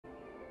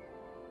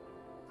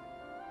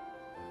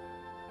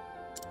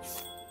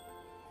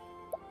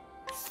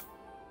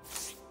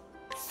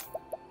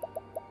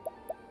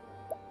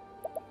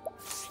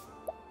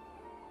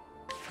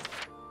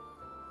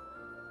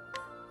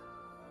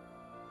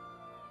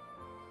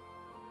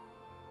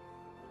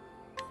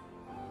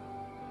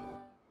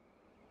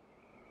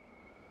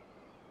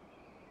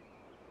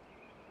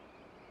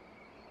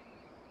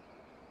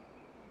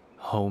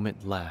Home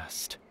at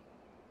last,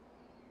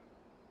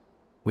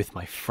 with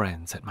my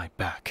friends at my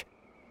back.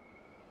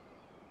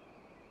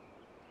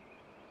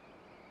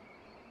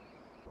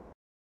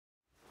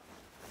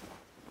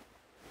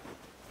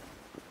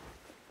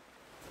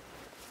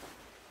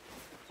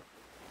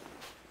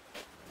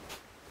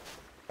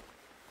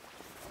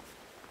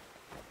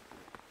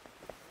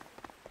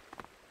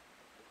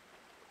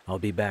 I'll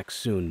be back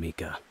soon,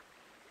 Mika.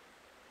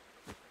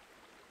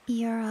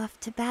 You're off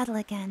to battle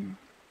again,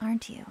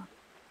 aren't you?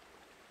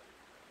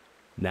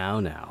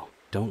 Now,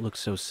 don't look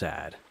so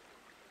sad.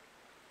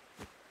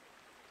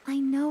 I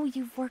know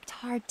you've worked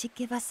hard to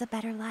give us a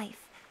better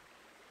life.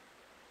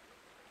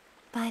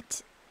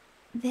 But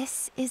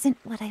this isn't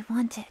what I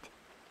wanted.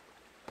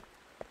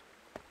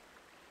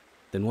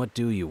 Then what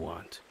do you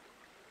want?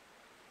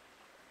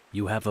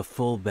 You have a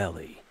full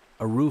belly,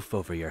 a roof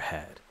over your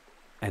head,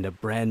 and a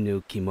brand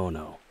new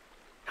kimono.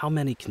 How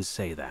many can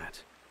say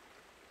that?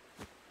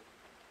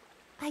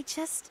 I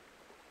just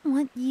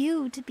want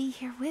you to be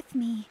here with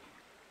me.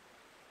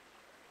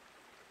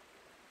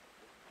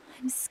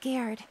 I'm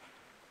scared.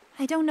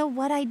 I don't know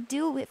what I'd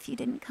do if you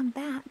didn't come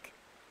back.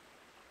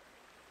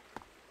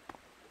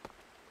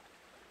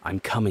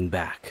 I'm coming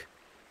back.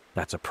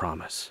 That's a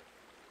promise.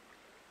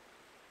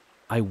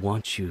 I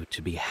want you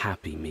to be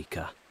happy,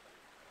 Mika.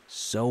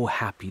 So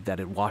happy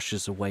that it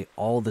washes away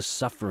all the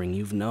suffering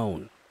you've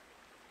known.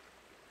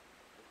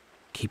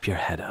 Keep your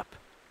head up.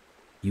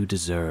 You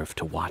deserve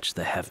to watch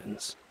the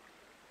heavens.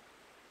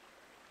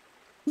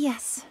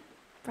 Yes,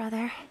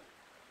 brother.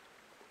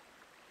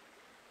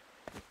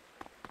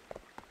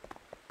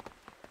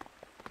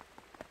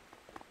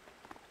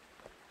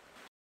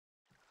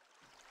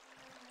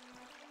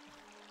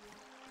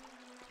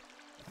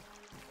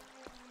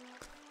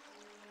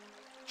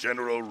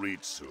 General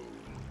Ritsu.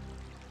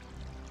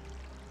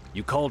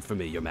 You called for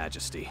me, Your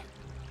Majesty.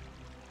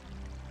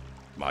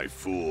 My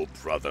fool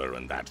brother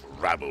and that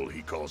rabble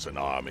he calls an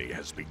army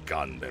has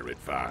begun their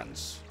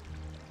advance.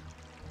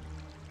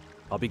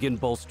 I'll begin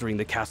bolstering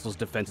the castle's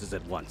defenses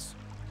at once.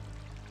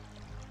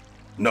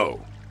 No,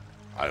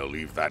 I'll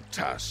leave that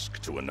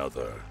task to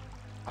another.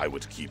 I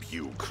would keep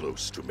you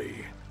close to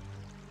me.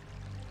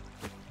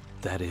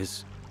 That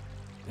is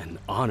an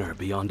honor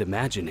beyond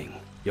imagining,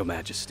 Your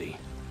Majesty.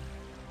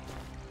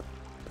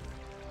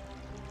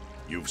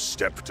 You've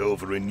stepped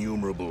over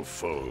innumerable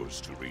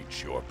foes to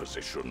reach your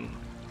position,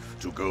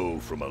 to go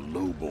from a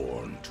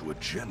lowborn to a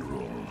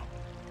general.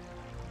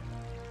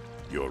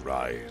 Your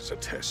rise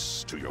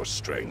attests to your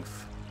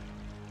strength.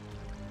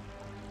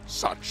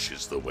 Such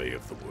is the way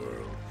of the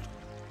world.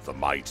 The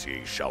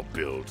mighty shall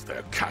build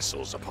their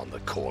castles upon the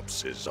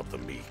corpses of the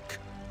meek.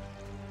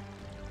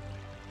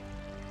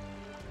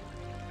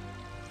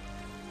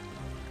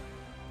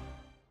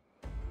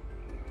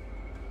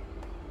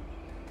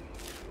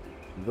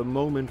 The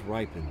moment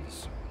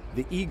ripens.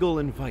 The eagle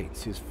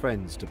invites his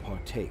friends to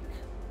partake.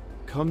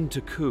 Come to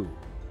Ku,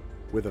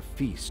 where the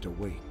feast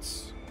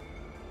awaits.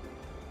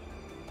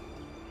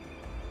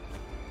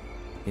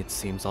 It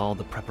seems all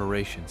the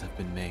preparations have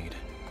been made.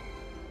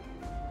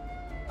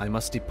 I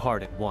must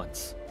depart at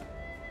once.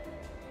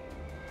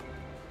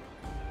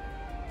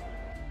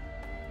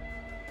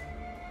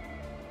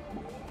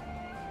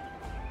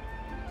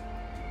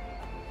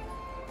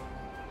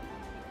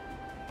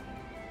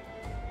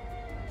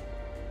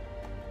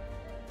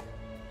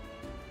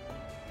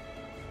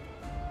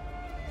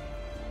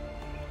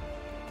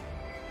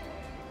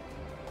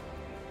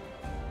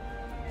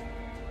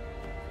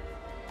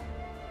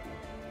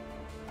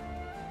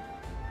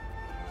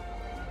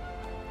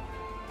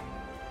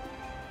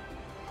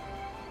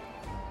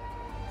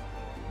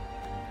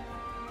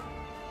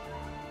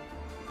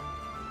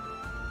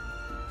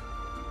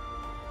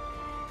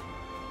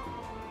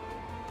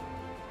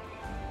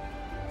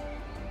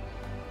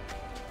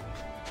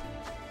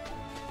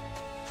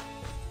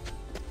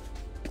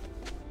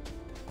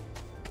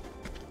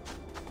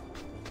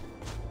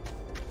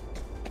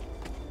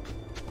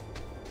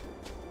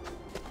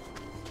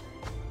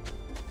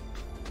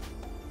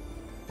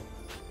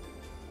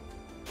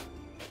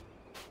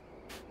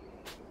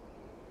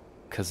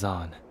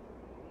 Kazan.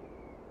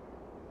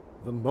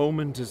 The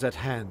moment is at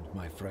hand,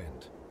 my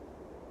friend.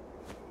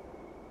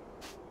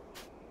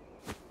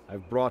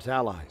 I've brought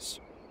allies.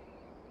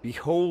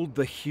 Behold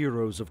the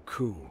heroes of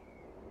Ku.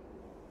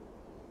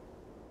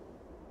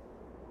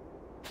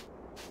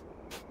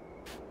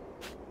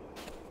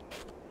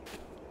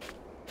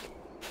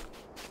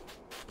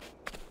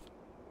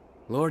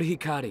 Lord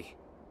Hikari.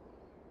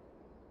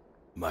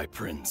 My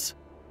prince.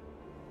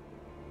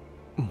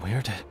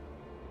 Where did...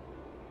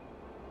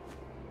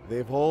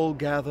 They've all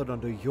gathered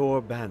under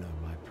your banner,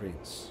 my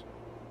prince.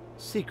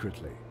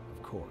 Secretly,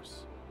 of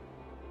course.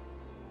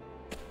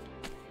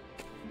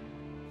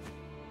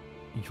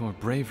 Your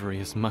bravery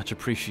is much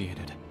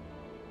appreciated.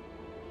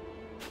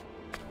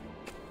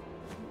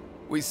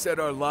 We said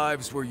our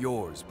lives were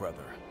yours, brother.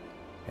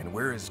 And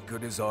we're as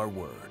good as our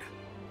word.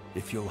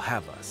 If you'll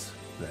have us,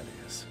 that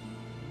is.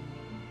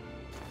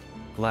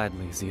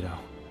 Gladly, Zito.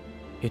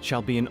 It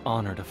shall be an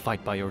honor to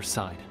fight by your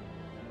side.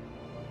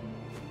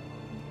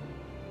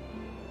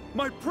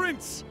 My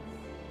prince!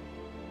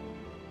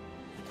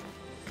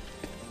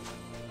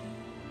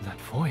 That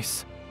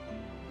voice.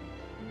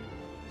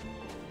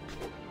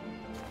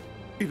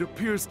 It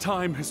appears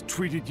time has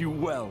treated you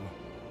well.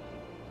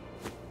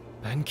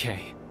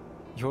 Benkei,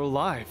 you're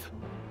alive.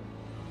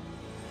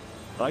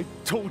 I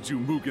told you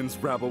Mugen's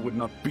rabble would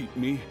not beat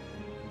me.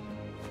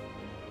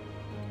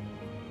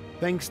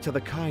 Thanks to the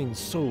kind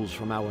souls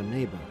from our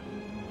neighbor,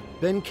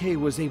 Benkei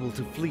was able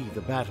to flee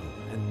the battle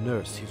and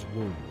nurse his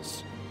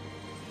wounds.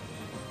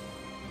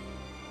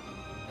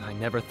 I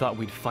never thought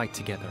we'd fight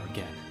together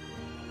again.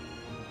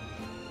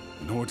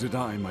 Nor did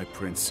I, my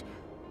prince.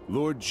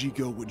 Lord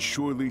Jigo would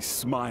surely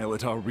smile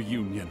at our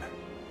reunion.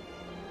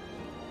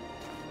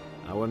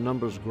 Our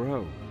numbers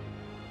grow.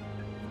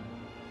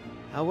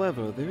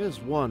 However, there is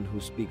one who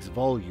speaks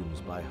volumes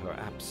by her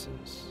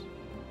absence.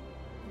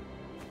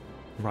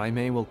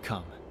 Raimei will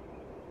come.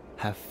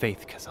 Have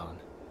faith, Kazan.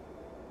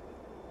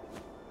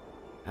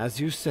 As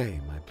you say,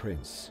 my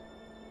prince.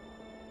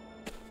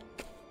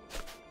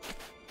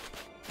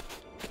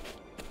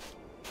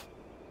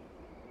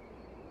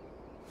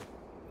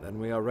 Then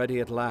we are ready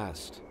at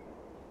last.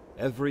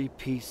 Every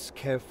piece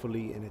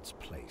carefully in its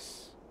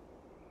place.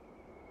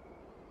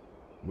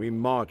 We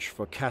march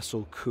for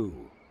Castle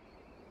Ku,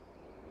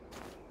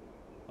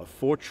 a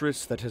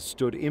fortress that has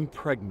stood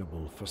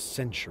impregnable for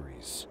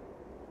centuries.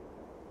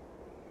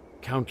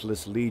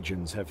 Countless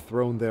legions have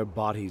thrown their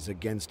bodies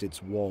against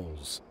its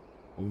walls,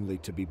 only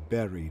to be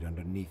buried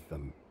underneath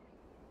them.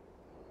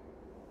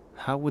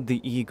 How would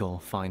the Eagle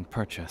find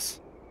purchase?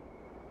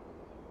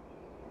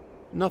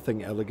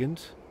 Nothing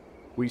elegant.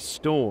 We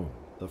storm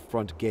the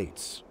front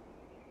gates.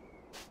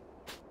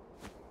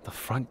 The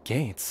front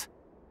gates?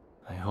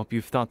 I hope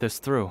you've thought this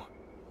through.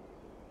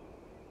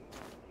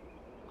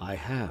 I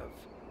have.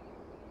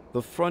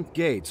 The front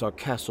gates are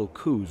Castle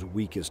Ku's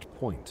weakest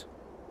point.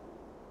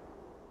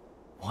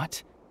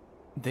 What?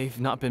 They've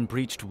not been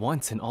breached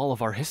once in all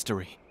of our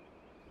history.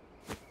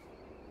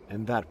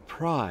 And that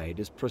pride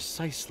is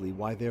precisely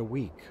why they're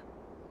weak.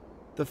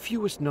 The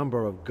fewest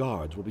number of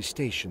guards will be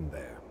stationed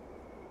there.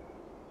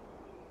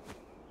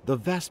 The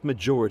vast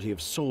majority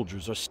of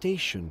soldiers are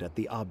stationed at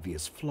the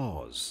obvious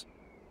flaws.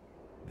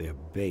 They're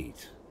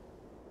bait.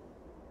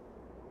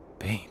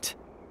 Bait?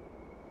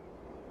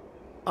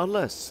 A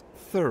less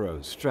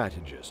thorough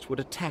strategist would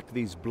attack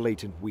these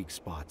blatant weak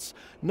spots,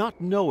 not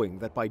knowing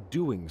that by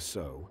doing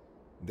so,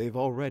 they've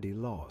already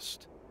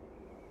lost.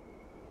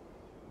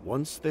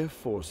 Once their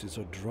forces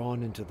are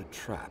drawn into the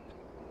trap,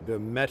 they're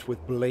met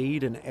with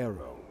blade and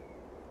arrow.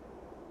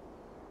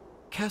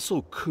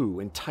 Castle Ku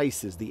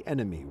entices the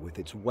enemy with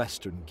its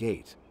western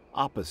gate,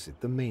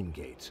 opposite the main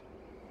gate.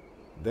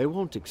 They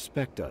won't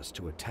expect us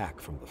to attack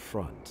from the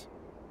front.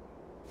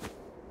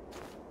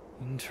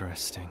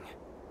 Interesting.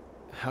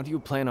 How do you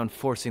plan on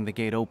forcing the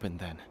gate open,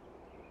 then?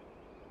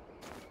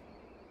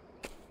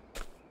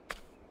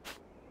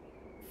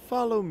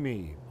 Follow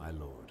me, my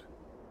lord.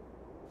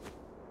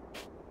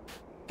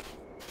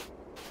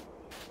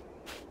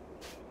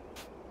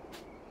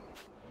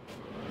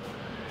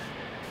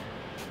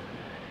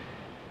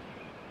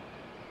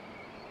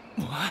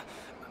 What?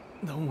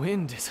 The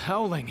wind is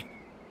howling.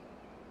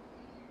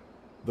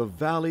 The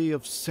Valley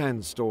of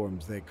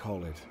Sandstorms, they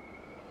call it.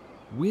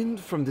 Wind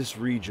from this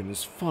region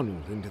is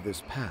funneled into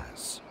this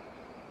pass.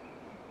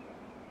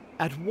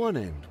 At one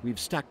end, we've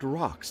stacked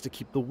rocks to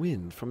keep the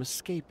wind from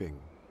escaping.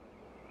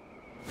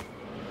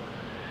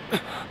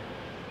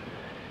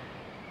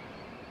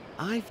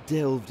 I've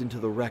delved into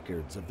the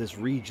records of this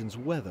region's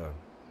weather.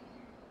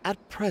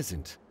 At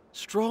present,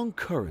 strong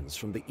currents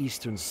from the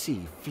eastern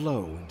sea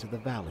flow into the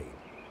valley.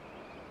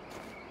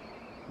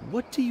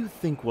 What do you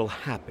think will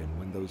happen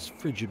when those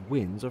frigid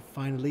winds are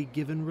finally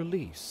given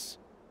release?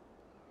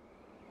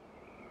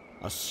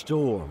 A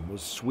storm will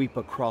sweep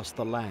across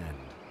the land.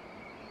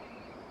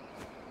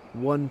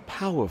 One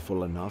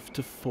powerful enough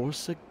to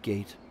force a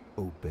gate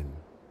open.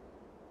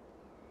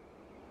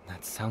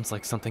 That sounds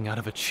like something out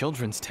of a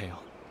children's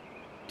tale.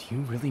 Do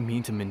you really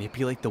mean to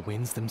manipulate the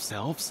winds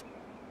themselves?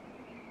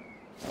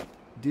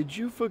 Did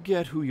you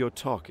forget who you're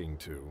talking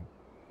to?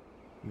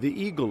 The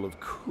Eagle of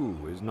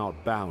Ku is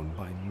not bound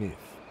by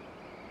myth.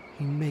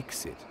 He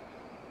makes it.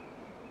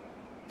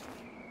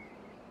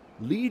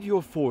 Lead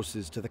your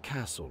forces to the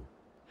castle.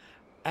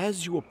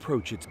 As you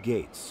approach its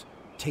gates,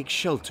 take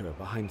shelter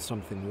behind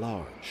something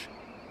large.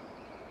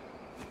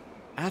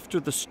 After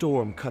the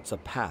storm cuts a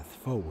path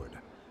forward,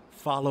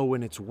 follow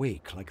in its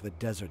wake like the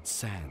desert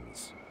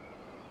sands.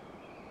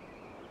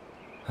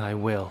 I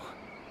will.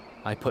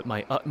 I put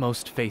my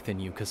utmost faith in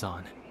you,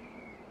 Kazan.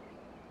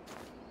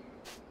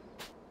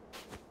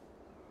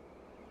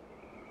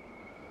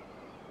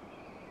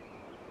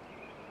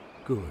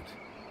 Good.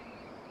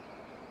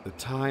 The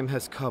time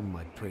has come,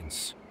 my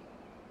prince.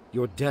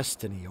 Your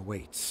destiny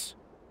awaits.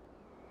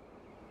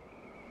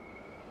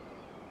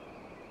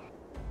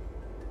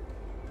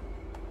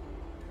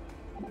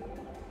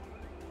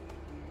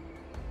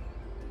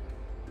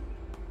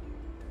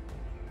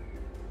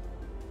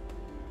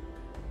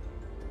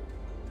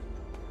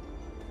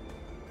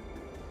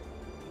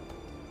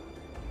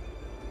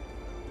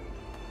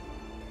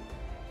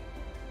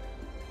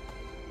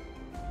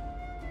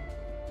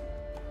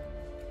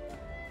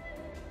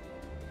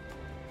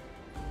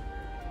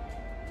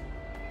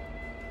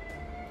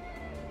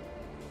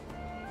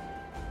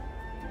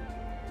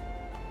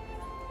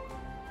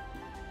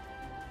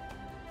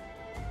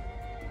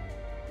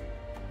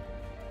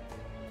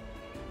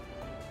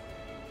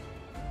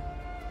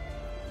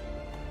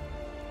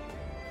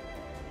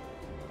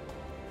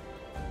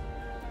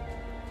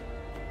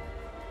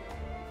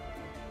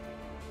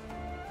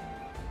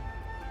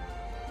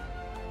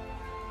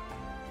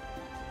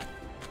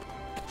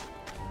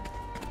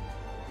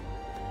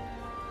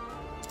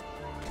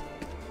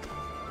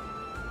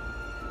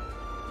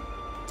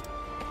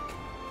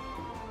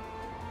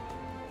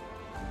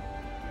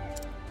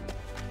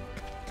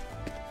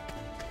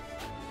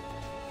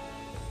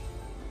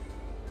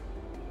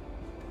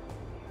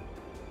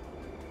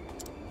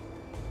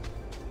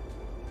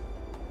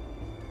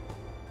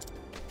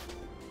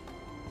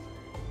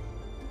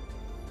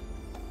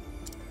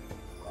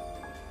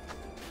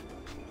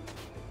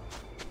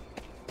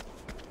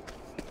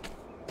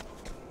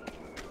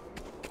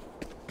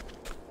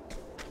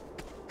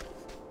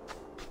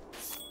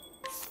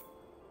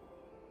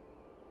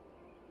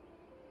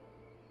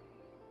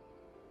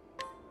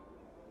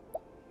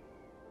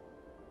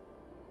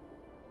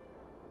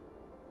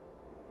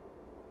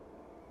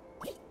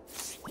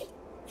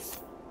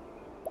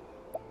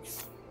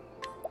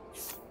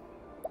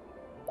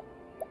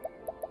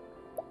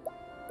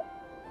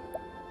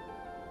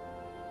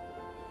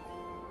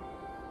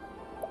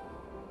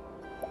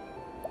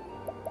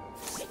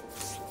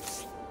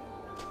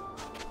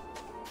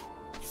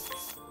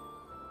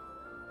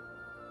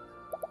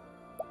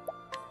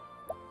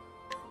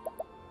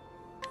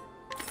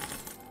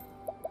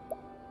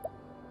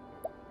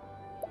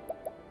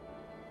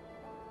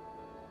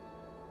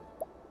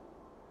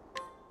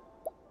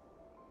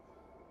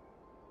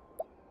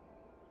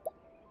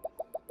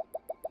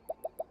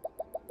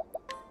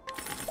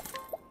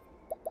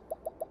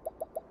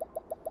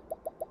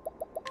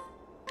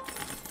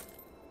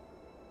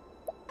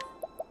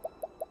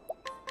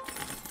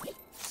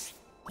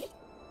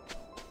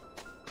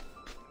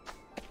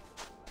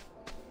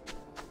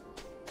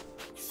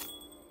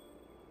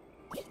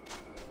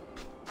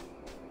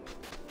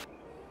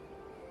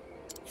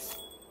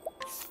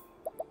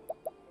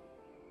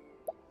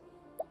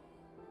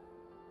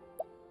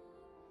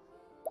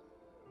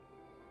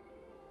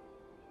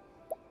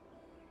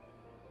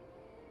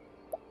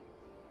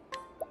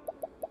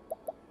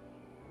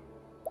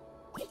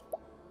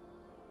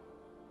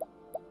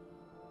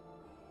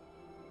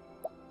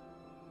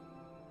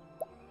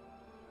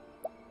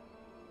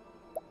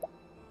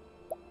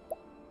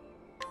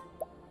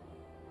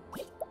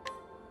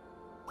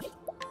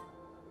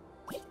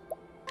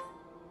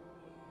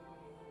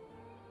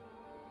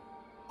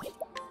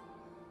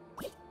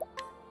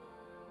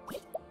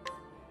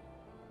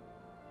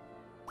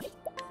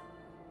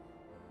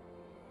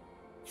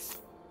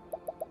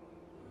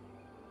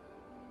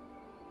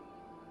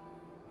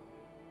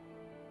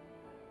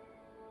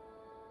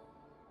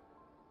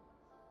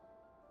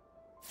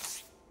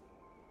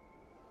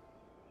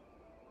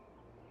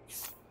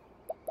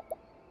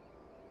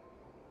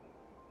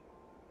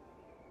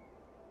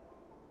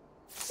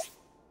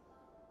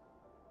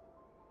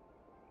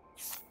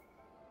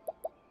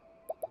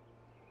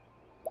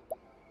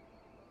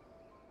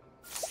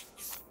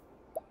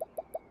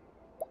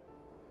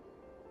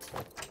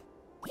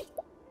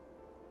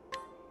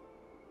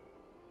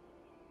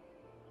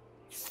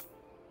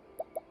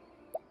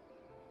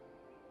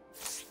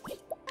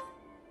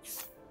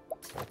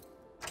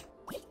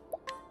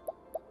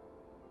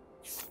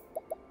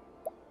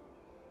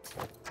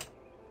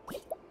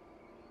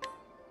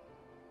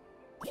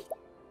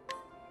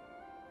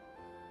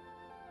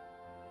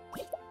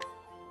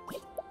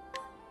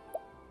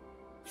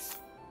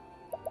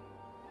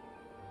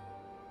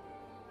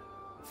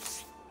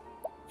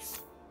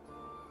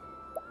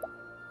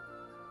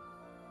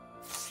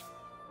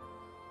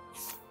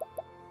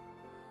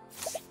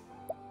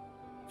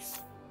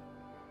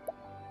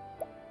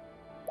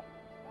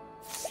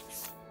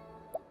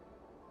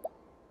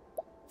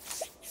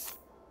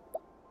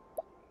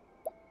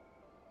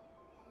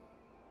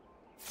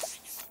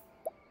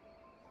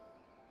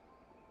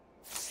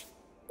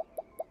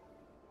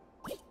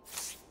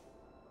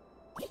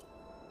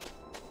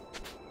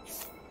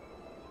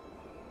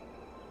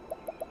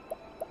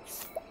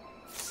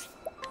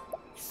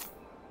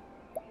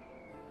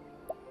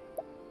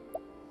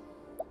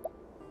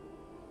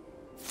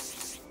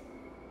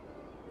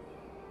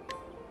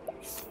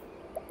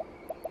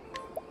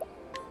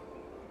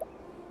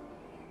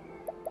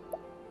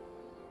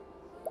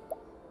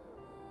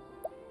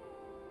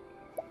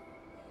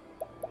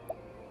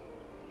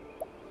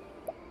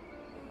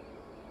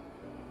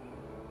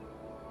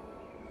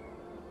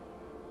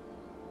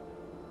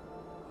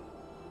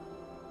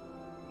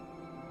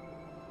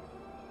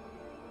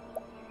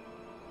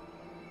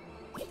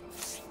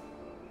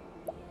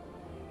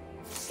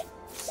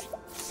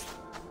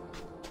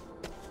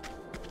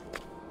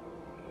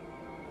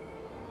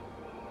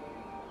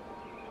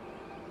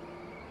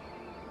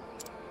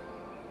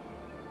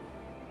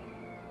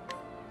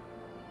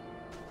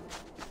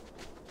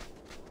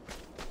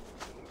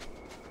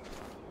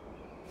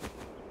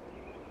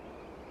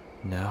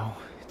 Now,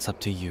 it's up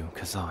to you,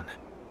 Kazan.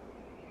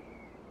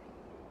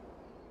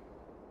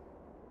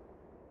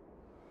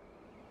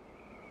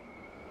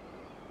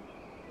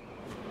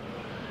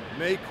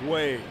 Make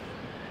way.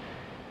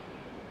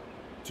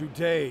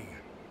 Today,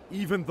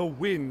 even the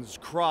winds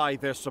cry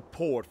their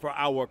support for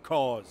our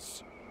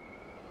cause.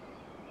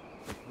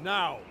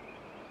 Now,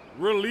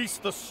 release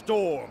the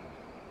storm.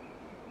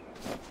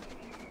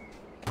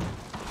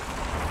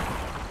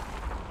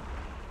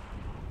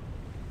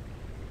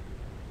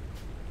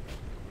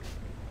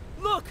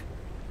 Look!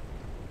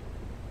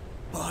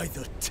 By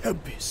the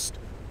Tempest,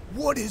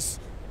 what is...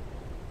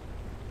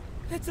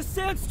 It's a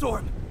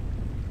sandstorm!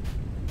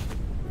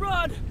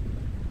 Run!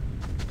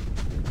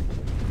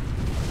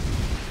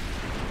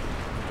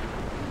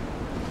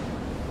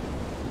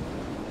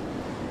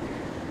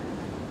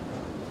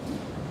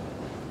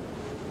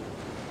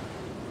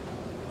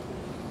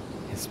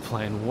 His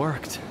plan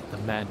worked, the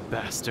mad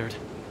bastard.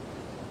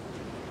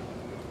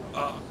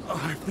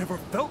 I've never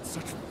felt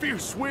such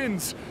fierce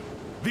winds.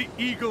 The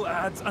eagle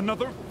adds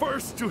another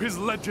verse to his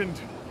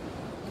legend.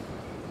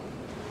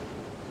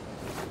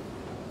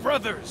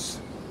 Brothers!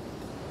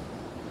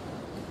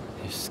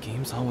 His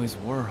schemes always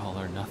were all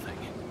or nothing.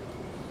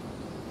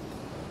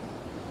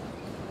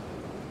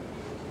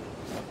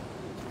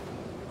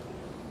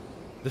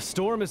 The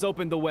storm has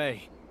opened the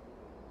way.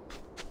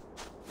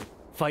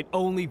 Fight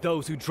only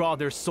those who draw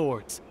their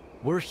swords.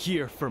 We're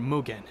here for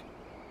Mugen.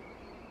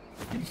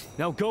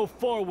 Now go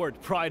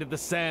forward, Pride of the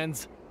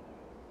Sands!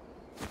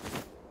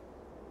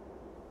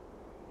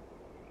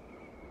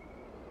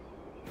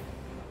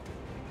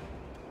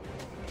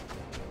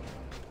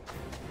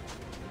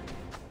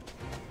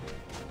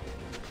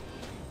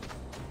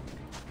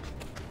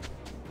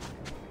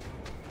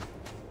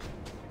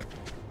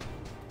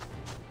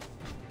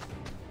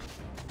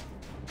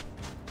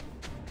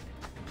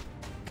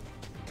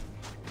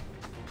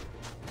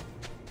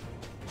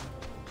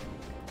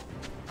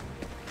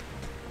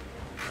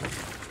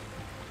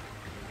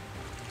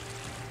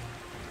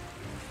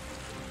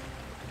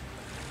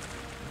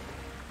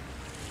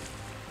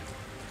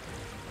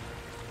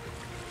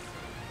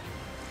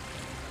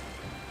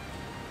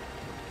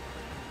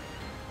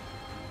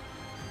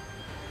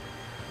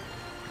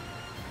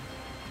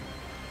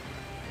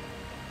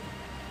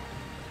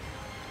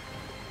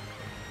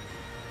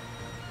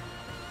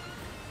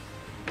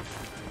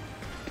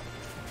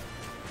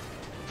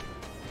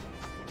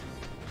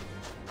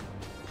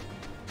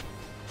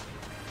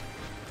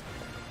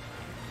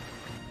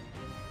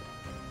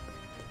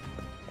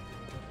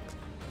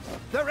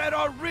 They're at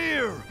our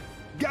rear!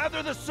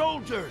 Gather the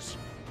soldiers!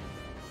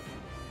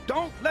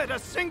 Don't let a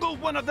single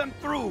one of them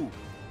through!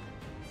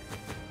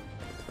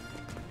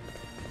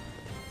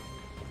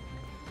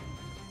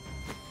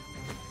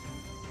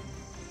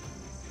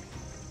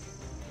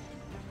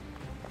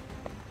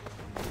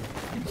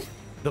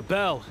 The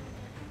bell!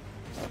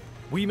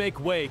 We make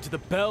way to the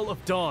Bell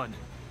of Dawn!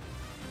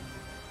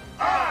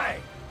 Aye!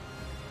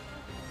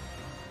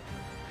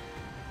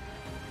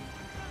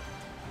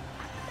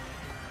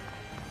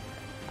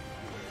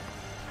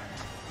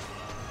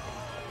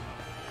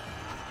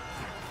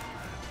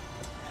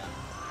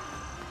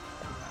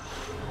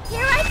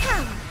 Here I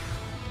come!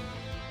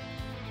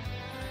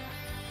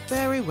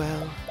 Very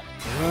well.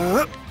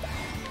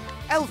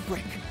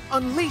 Elfric,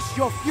 unleash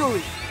your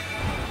fury!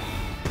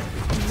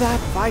 That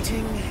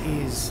fighting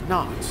is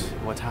not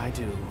what I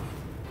do.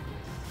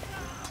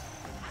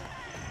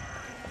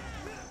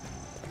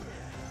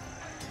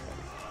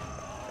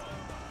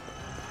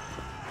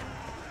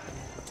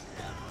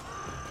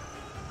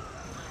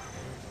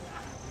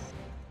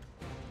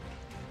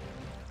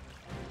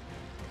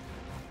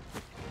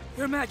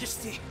 Your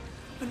Majesty,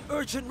 an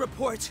urgent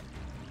report.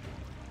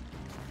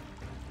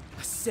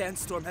 A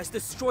sandstorm has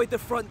destroyed the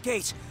front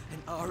gate,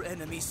 and our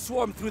enemies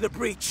swarm through the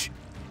breach.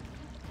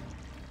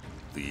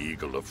 The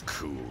Eagle of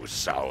Ku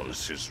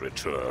sounds his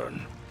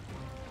return.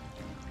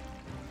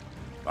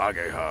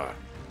 Ageha,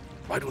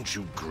 why don't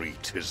you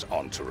greet his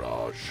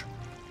entourage?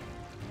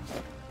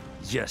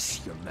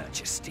 Yes, Your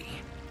Majesty.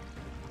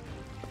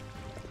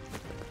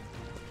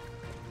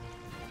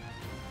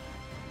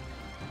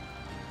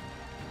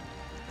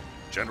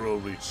 General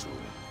Ritsu,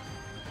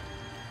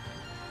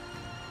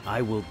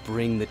 I will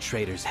bring the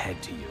traitor's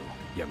head to you,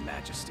 Your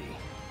Majesty.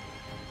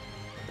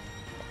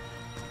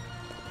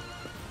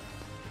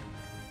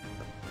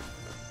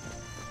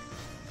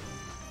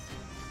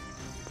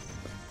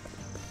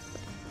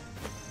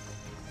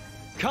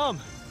 Come!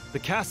 The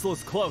castle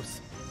is close.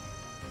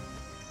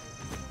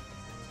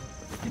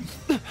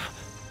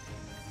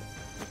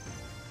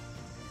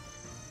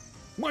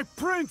 My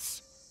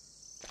prince!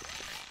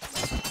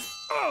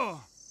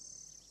 Oh!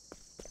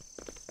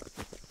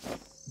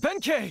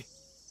 Benkei!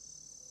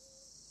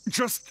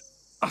 Just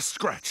a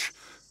scratch.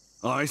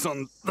 Eyes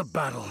on the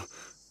battle.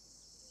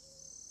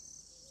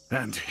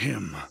 And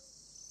him.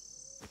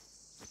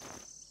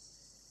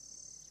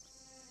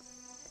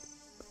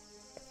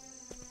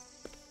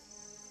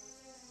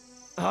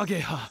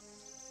 Ageha.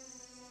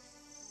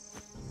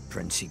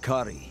 Prince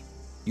Hikari,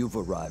 you've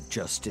arrived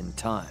just in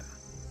time.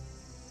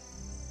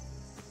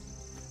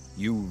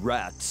 You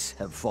rats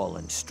have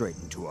fallen straight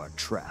into our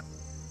trap.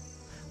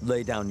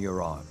 Lay down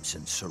your arms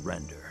and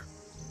surrender.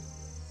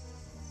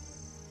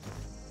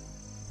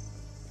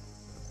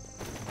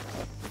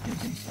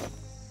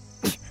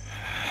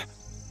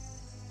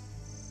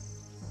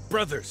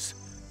 Brothers,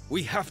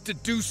 we have to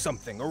do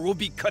something or we'll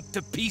be cut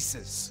to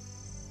pieces.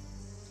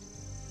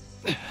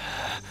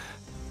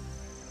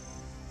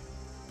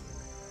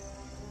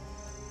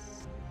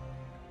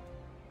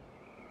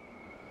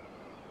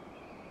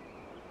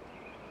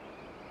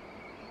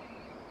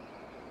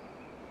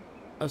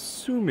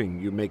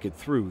 Assuming you make it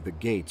through the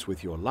gates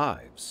with your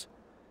lives,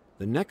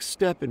 the next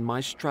step in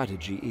my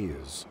strategy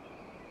is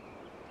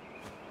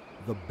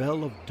the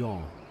Bell of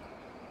Dawn.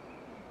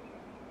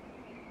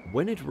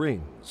 When it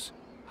rings,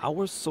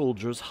 our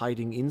soldiers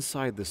hiding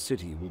inside the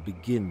city will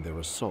begin their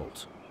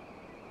assault.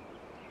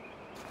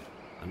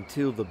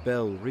 Until the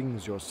bell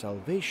rings your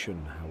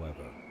salvation,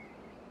 however,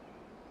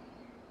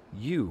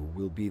 you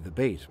will be the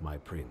bait, my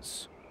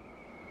prince.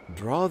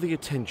 Draw the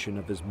attention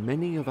of as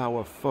many of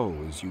our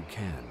foes as you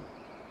can.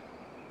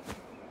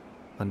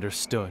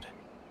 Understood.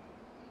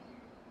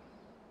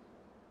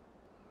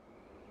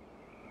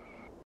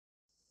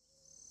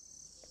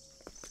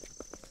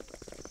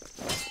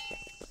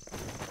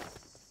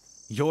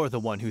 You're the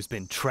one who's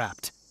been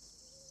trapped.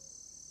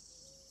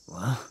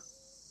 What?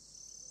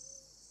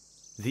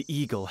 The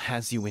eagle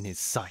has you in his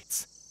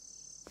sights.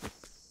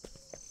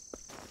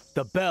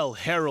 The bell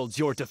heralds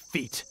your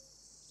defeat.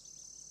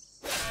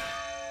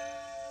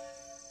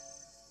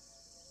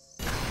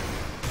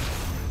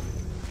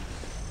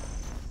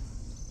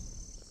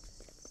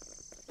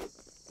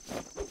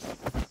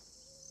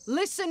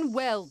 Listen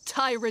well,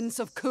 tyrants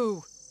of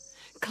Ku.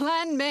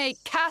 Clan Mei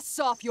casts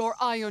off your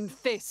iron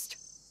fist.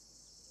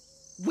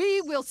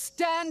 We will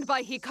stand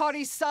by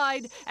Hikari's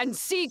side and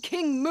see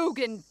King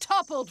Mugen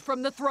toppled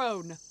from the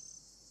throne.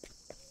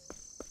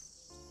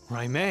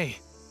 Raimei.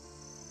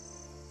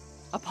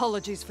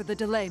 Apologies for the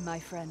delay, my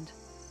friend.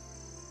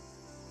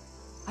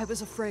 I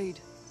was afraid,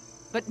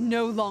 but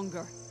no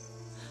longer.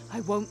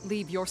 I won't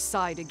leave your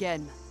side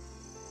again.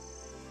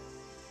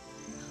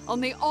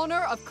 On the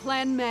honor of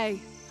Clan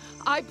Mei,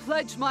 I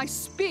pledge my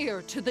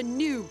spear to the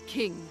new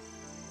king.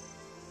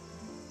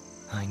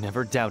 I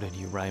never doubted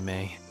you,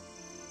 Raimei.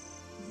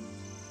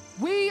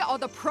 We are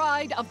the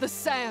pride of the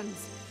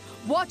sands.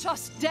 Watch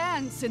us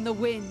dance in the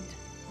wind.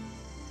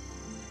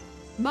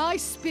 My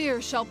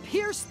spear shall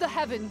pierce the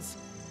heavens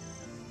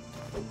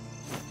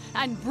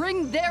and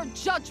bring their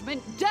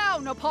judgment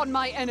down upon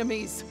my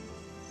enemies.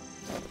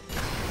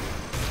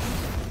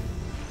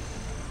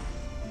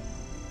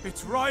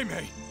 It's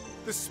Raimei,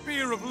 the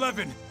Spear of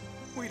Levin.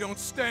 We don't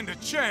stand a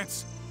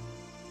chance.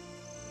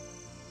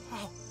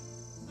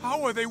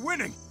 How are they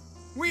winning?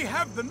 We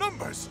have the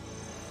numbers.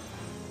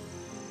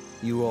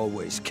 You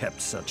always kept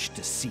such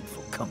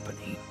deceitful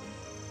company.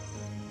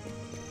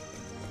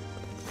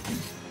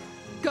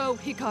 Go,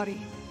 Hikari.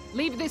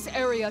 Leave this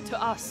area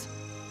to us.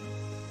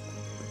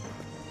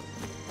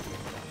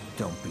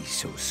 Don't be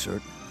so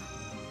certain.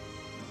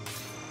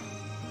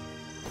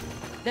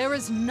 There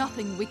is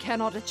nothing we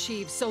cannot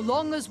achieve so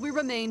long as we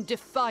remain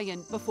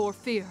defiant before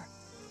fear.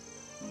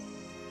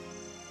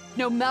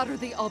 No matter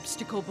the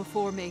obstacle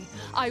before me,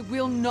 I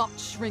will not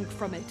shrink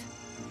from it.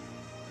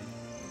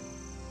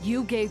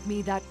 You gave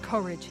me that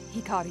courage,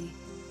 Hikari.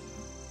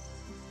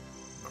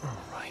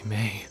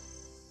 Raimei.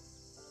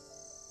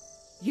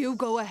 You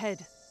go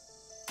ahead.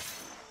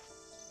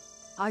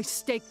 I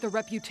stake the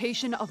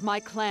reputation of my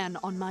clan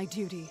on my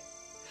duty.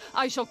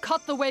 I shall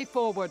cut the way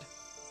forward.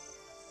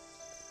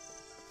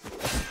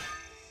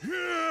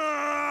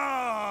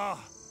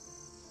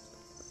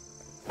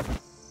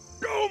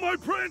 Go, my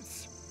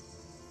prince!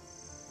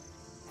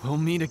 We'll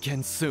meet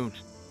again soon.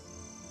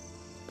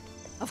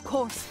 Of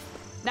course.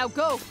 Now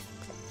go.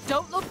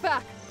 Don't look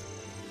back.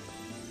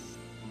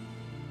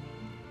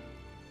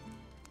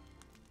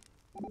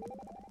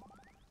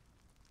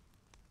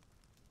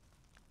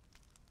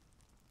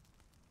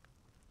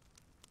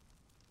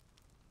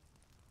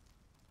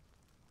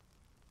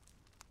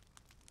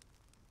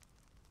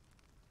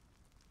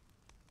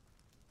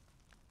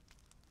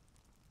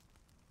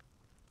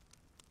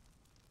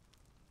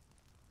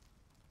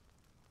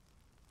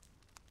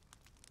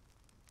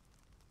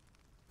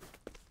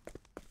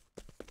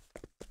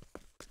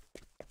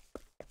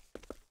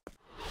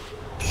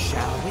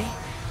 Shall we?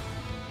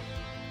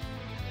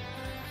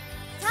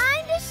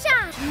 Time to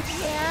shine!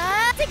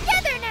 Yeah,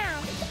 together now!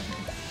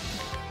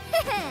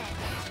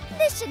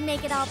 This should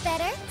make it all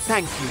better.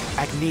 Thank you,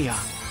 Agnia.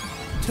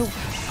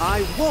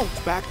 I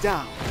won't back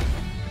down.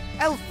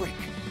 Elfric,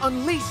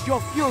 unleash your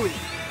fury!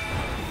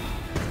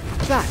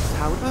 That's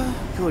how...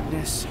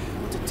 goodness,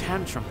 what a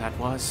tantrum that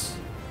was.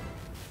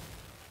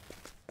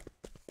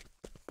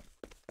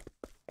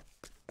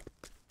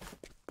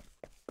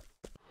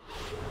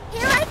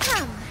 Here I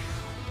come!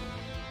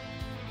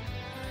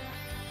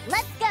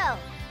 Let's go!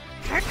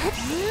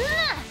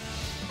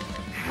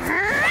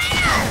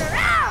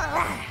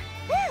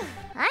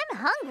 I'm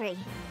hungry.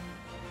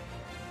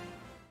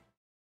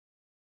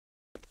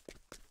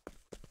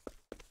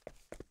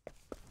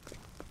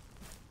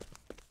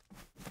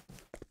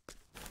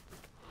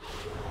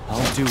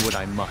 do what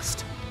I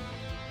must.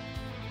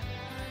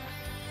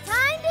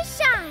 Time to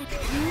shine.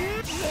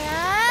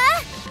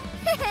 Yeah.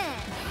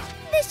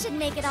 This should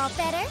make it all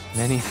better.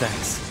 Many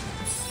thanks.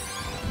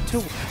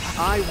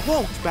 I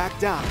won't back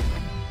down.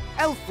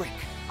 Elfric,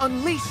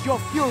 unleash your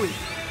fury.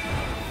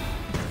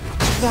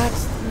 That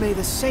may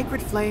the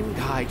sacred flame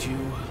guide you,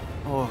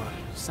 or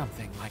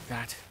something like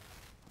that.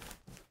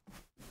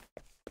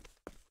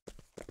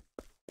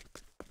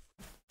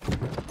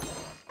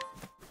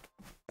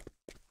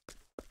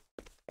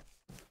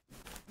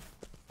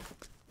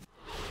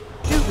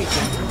 Do be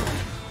gentle.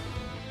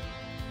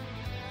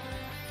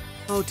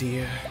 Oh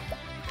dear.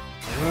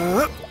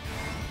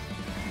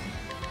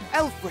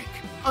 Elfric,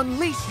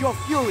 unleash your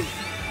fury!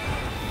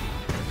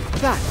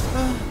 That,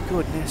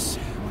 goodness,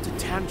 what a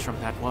tantrum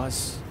that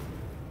was.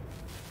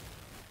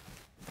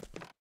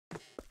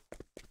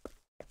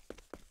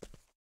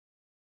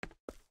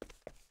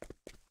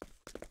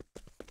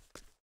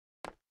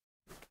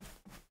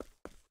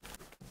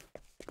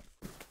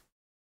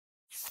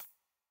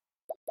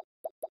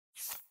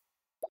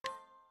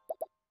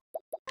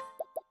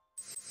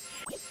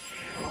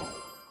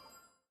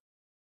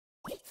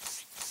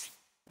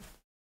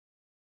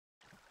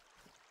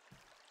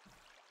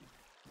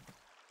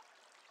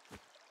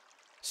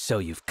 So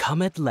you've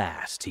come at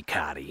last,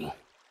 Hikari.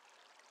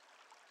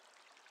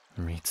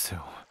 Ritsu.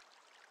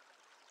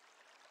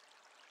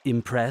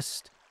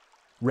 Impressed?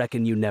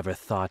 Reckon you never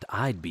thought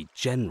I'd be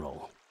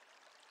general.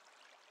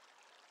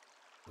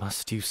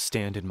 Must you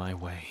stand in my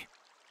way?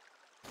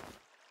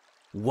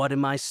 What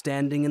am I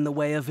standing in the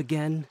way of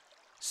again?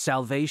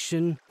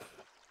 Salvation?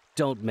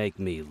 Don't make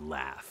me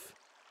laugh.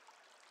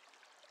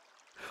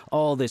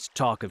 All this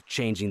talk of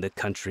changing the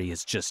country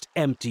is just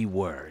empty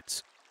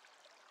words.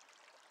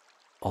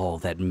 All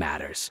that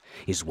matters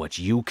is what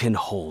you can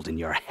hold in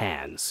your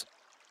hands.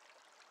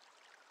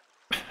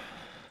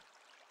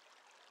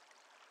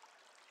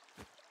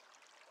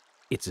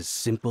 It's as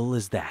simple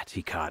as that,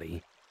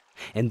 Hikari.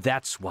 And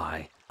that's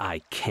why I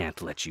can't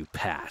let you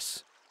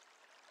pass.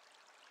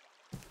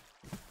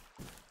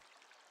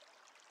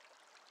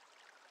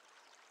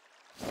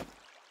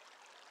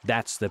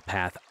 That's the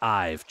path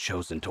I've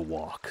chosen to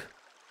walk.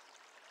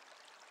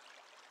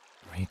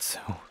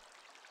 Ritsu.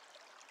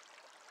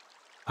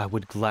 I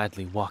would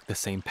gladly walk the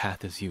same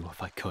path as you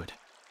if I could.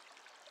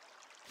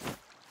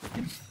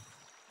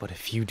 But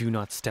if you do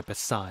not step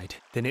aside,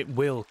 then it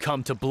will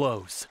come to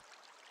blows.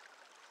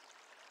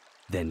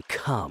 Then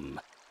come,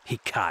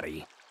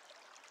 Hikari.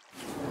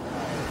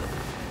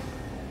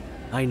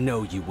 I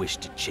know you wish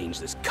to change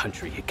this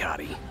country,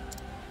 Hikari.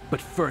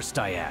 But first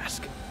I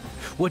ask,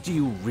 what do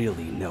you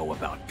really know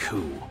about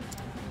Ku?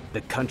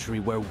 The country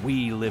where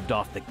we lived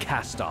off the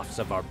cast-offs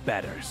of our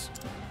betters.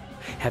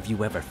 Have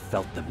you ever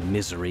felt the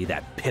misery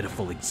that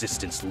pitiful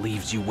existence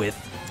leaves you with?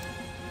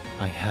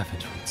 I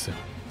haven't, Ritsu.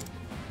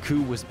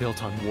 Ku was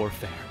built on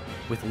warfare,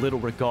 with little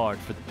regard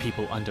for the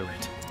people under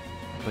it.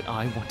 But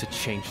I want to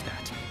change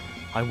that.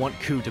 I want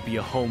Ku to be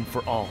a home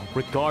for all,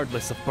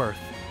 regardless of birth.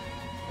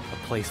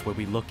 A place where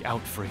we look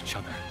out for each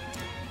other.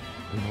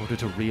 In order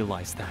to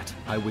realize that,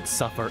 I would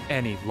suffer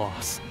any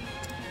loss.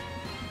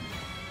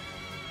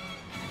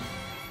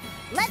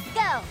 Let's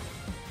go!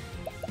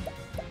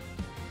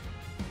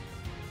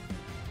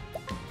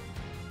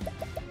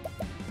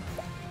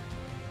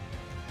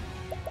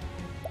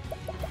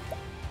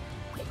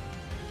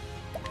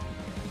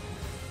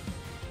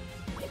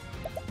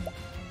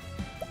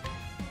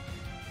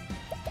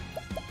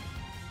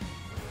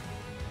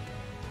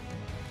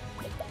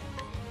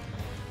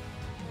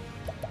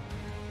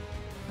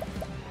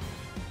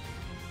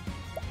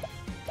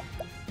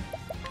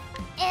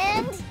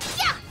 And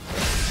yeah!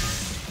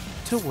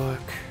 To work.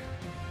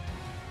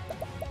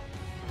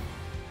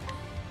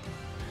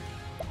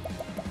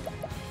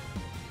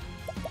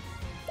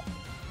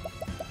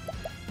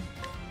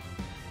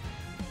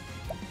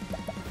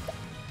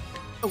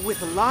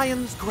 With a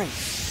lion's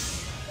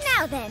grace.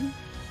 Now then.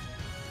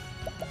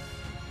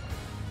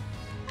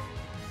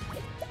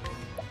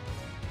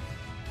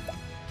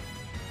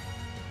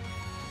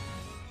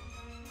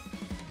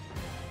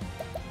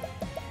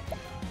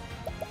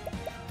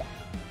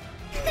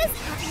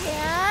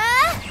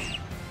 Yeah.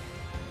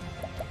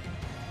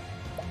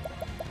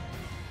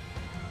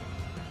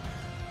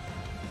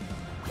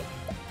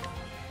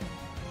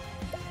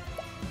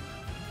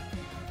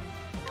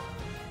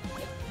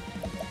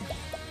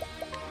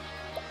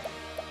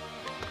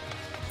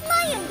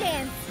 Lion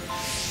dance.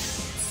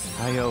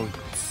 I owe you.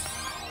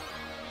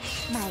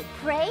 My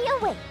prey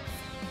awaits.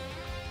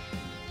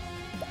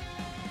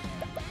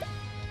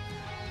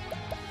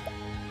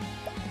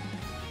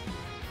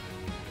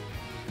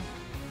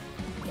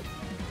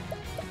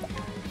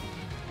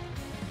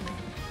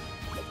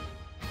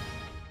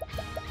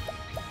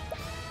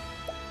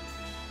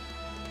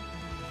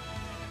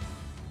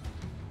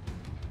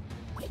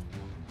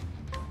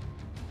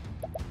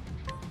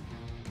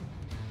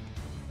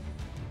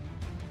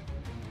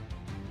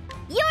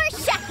 You're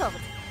shackled.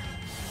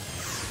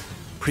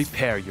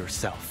 Prepare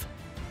yourself.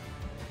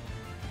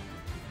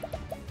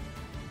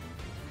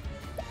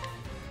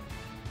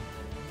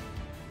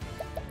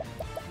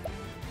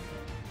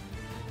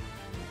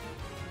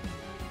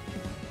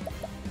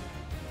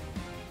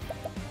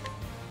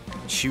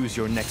 choose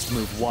your next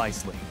move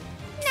wisely.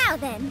 Now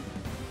then.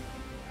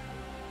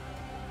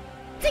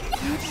 You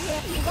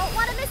won't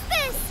want to miss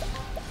this!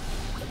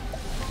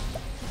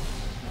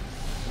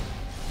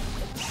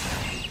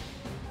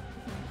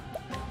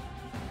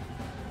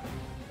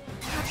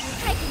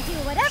 I can do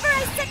whatever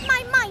I set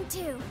my mind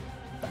to!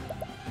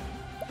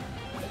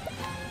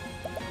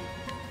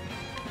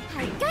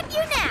 I got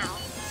you now!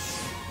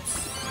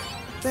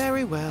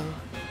 Very well.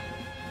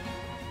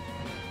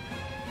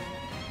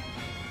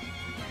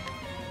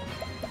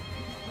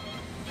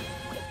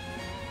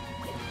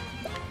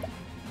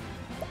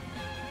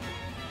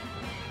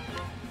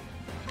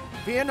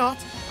 Fear not,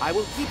 I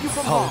will keep you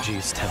from harm.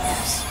 Apologies,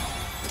 Tellers.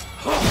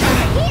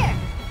 Here!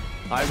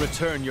 I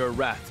return your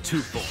wrath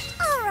twofold.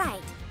 All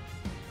right.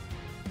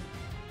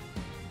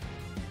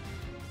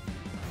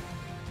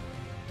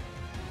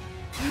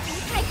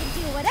 I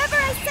can do whatever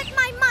I set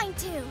my mind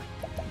to.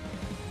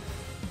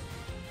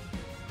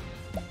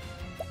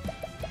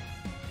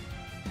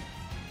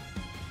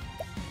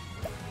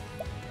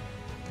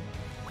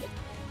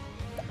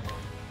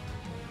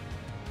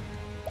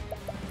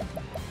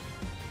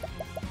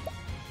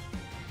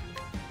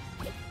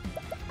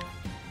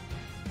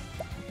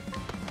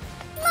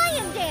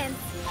 Lion dance.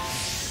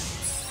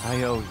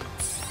 I owe you.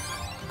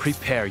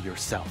 Prepare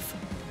yourself.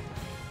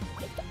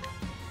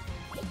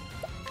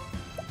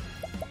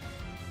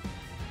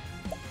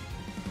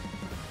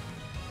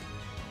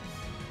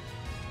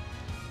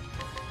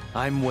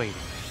 I'm waiting.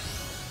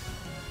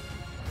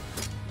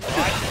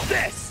 Like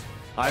this!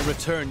 I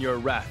return your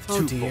wrath Oh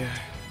twofold. dear.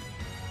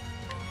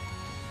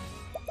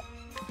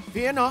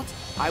 Fear not,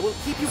 I will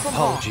keep you from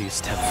harm.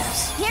 Apologies,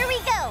 Tellers. Here we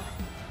go.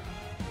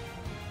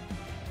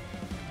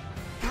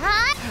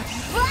 Hot!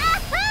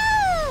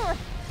 Wahoo!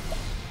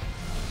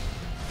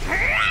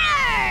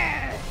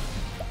 Roar!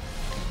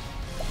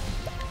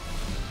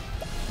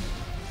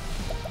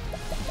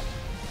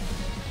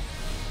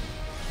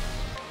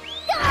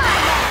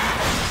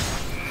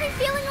 I'm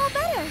feeling all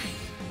better.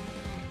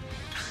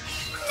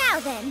 Now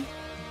then.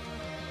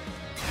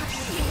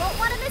 You won't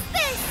want to miss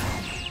this.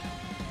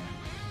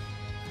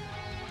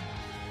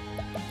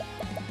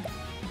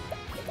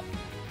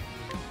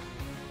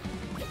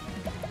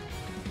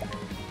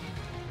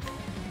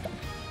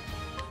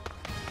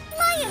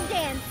 Lion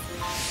dance.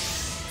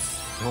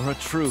 You're a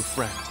true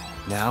friend.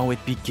 Now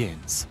it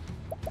begins.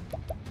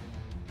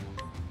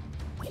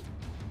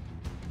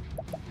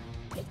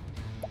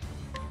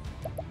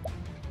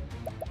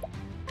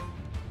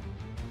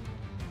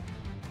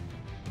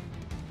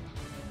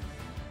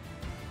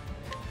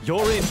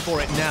 You're in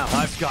for it now.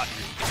 I've got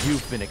you.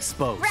 You've been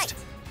exposed. Right.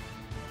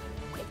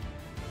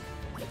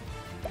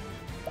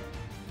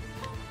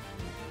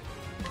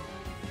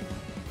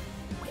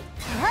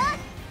 Huh?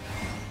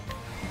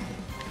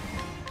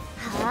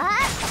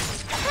 Huh?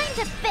 Time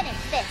to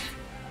finish this.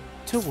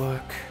 To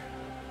work.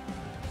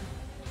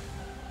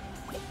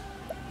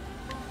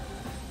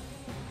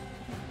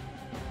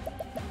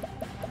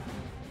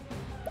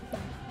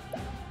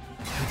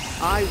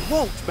 I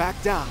won't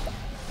back down.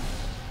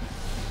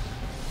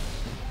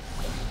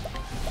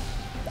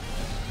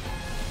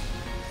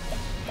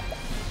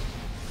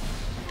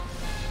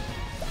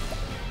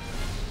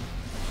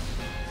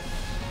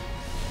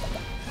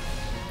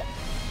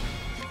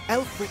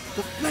 Elfric,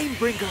 the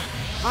Flamebringer,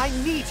 I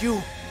need you.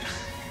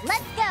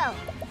 Let's go.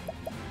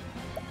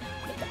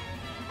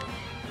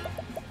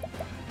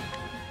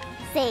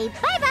 Say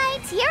bye-bye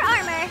to your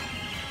armor.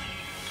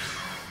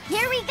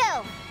 Here we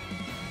go.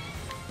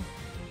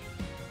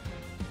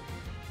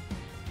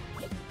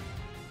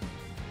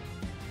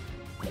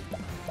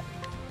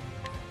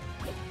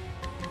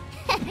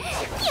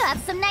 You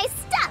have some nice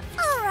stuff.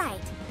 All right.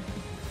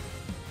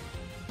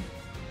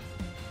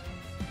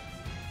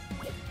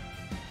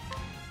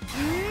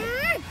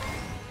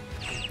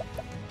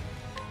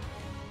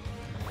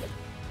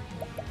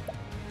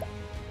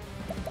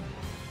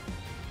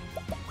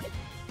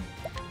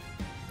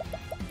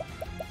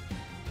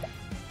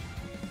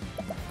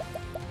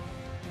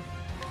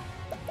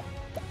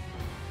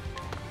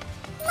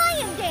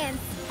 Lion dance.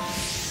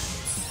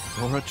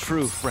 You're a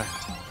true friend.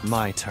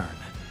 My turn.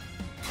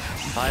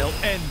 I'll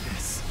end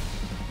this.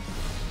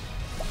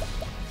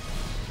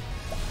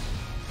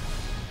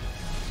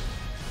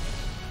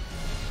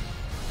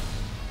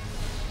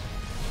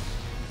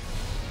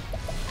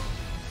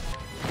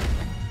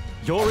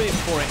 You're in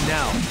for it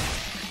now.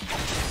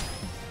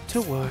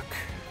 To work.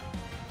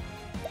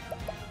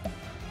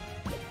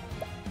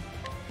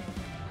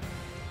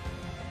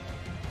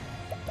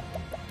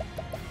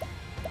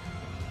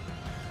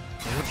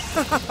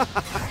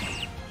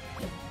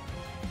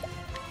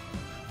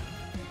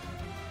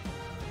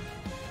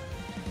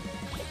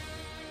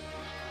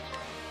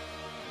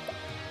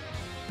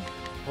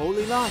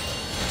 Holy light,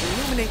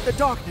 illuminate the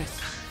darkness.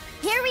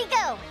 Here we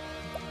go.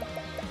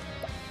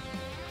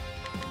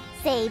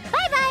 Say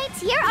bye-bye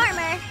to your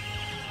armor.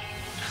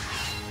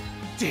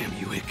 Damn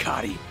you,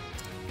 Hikari.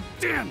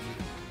 Damn you.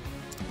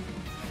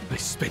 I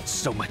spent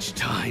so much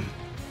time,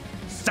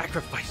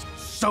 sacrificed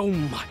so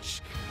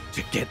much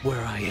to get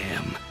where I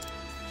am.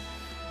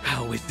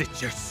 How is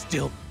it you're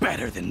still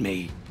better than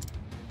me?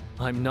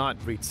 I'm not,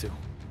 Ritsu.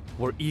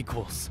 We're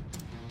equals.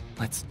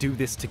 Let's do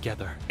this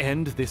together.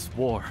 End this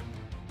war.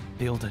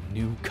 Build a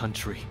new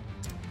country.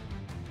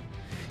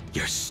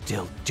 You're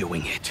still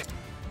doing it.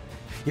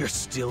 You're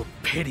still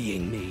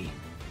pitying me.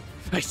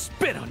 I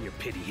spit on your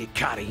pity,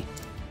 Hikari.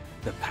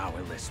 The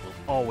powerless will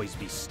always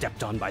be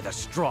stepped on by the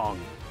strong.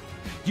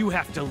 You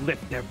have to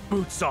lift their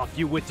boots off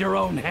you with your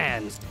own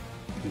hands.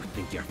 You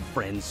think your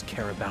friends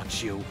care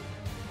about you?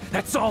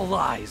 That's all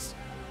lies.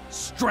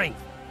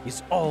 Strength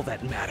is all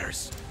that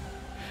matters.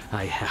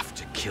 I have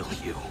to kill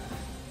you.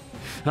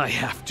 I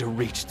have to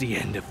reach the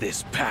end of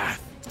this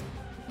path.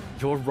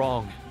 You're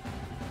wrong.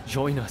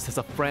 Join us as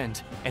a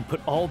friend and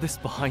put all this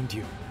behind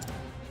you.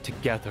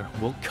 Together,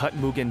 we'll cut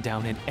Mugen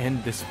down and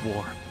end this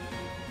war.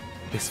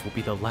 This will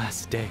be the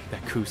last day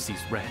that Ku sees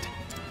red.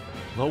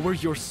 Lower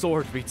your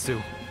sword,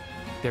 Ritsu.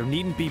 There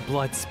needn't be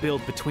blood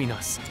spilled between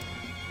us.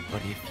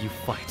 But if you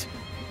fight,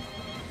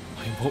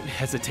 I won't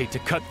hesitate to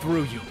cut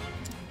through you.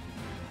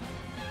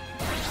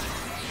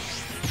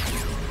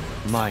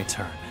 My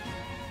turn.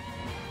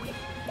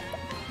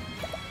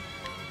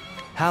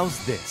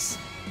 How's this?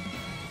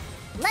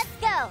 Let's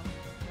go!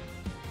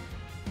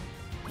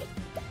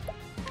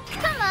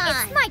 Come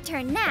on! It's my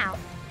turn now.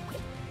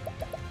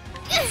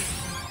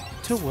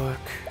 To work.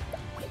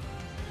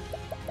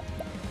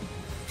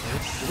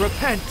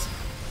 Repent!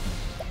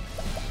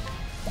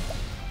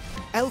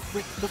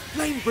 Elfric, the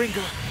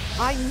Flamebringer!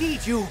 I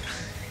need you!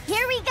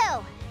 Here we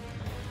go!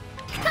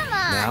 Come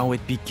on! Now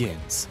it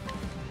begins.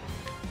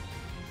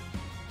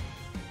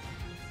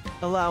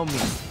 Allow me.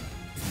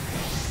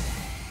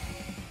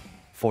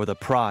 For the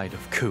pride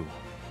of Ku.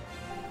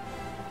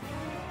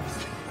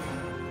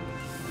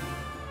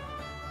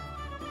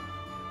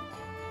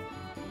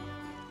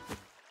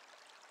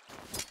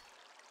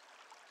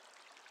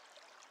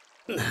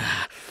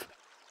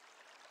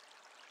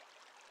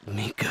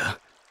 Mika,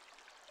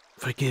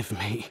 forgive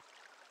me.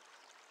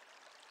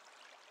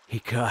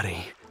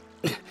 Hikari,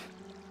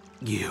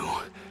 you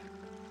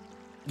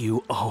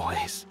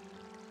always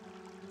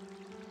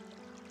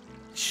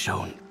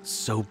shone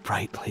so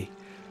brightly.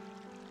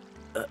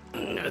 A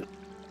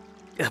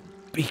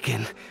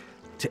beacon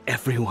to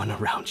everyone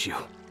around you.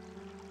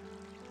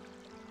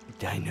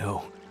 I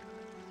know,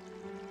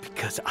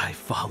 because I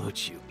followed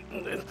you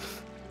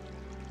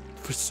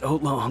for so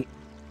long.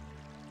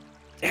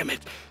 Damn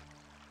it.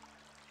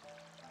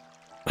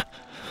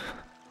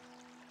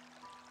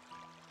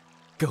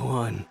 Go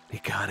on,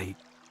 Hikari.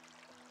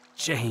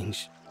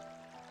 Change.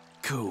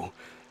 Ku.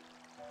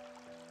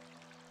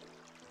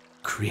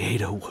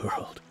 Create a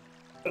world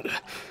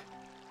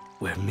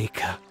where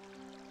Mika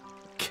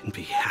can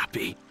be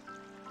happy.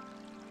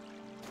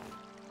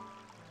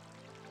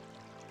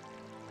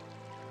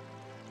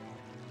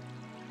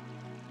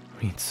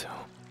 Ritsu.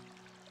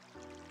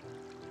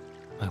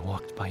 I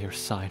walked by your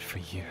side for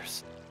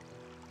years.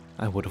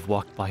 I would have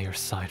walked by your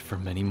side for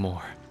many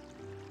more.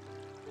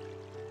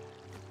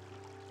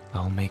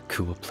 I'll make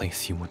Ku a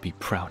place you would be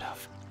proud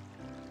of.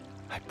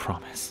 I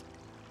promise.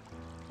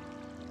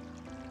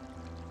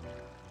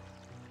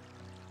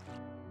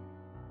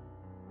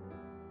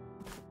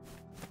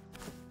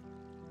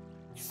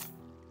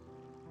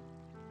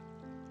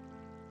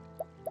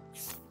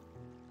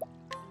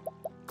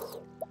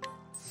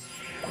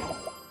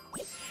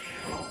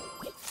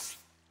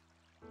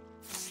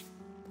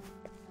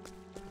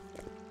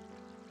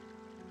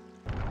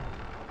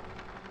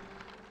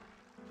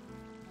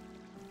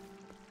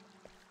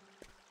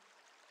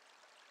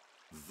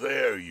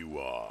 There you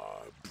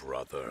are,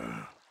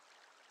 brother.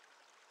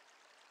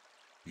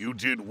 You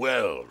did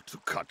well to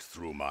cut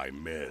through my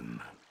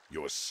men.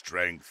 Your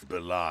strength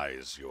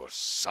belies your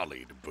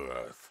sullied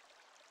birth.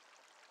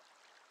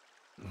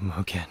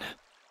 Mugen.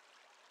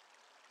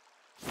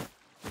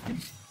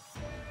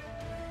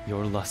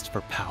 Your lust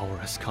for power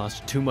has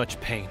caused too much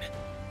pain.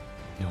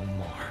 No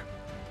more.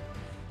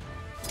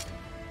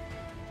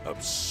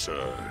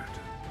 Absurd.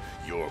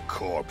 Your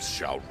corpse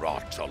shall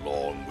rot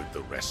along with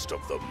the rest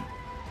of them.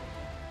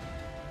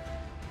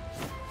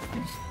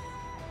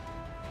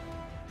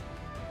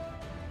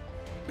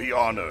 Be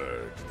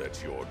honored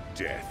that your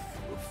death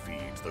will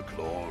feed the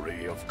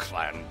glory of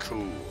Clan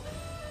Ku.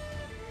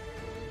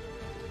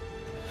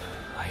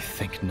 I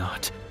think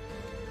not.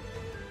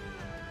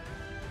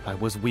 I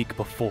was weak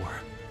before.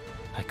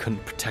 I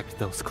couldn't protect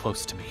those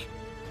close to me.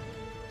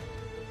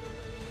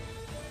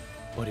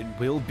 But it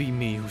will be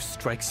me who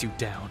strikes you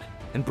down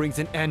and brings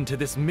an end to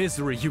this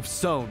misery you've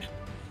sown.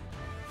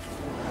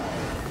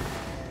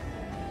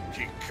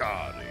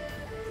 Hikari,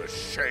 the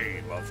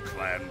shame of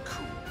Clan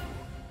Ku.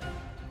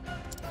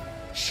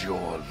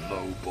 Your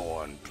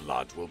low-born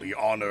blood will be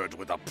honored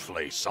with a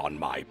place on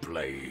my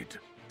blade.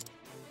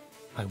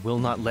 I will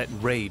not let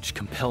rage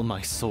compel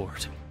my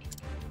sword.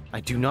 I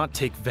do not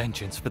take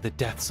vengeance for the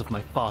deaths of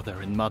my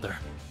father and mother.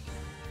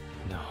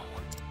 No.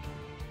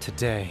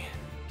 Today,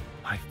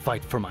 I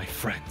fight for my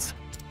friends.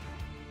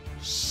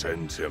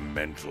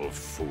 Sentimental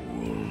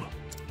fool.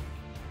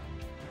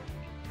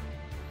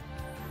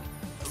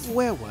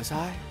 Where was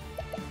I?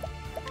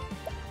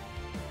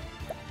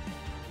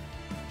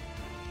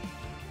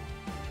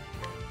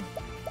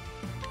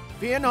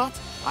 Fear not,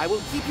 I will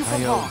keep you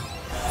from harm.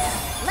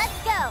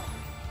 Let's go!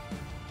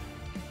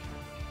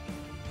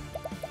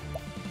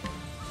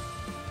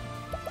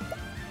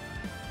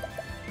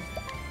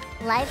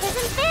 Life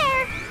isn't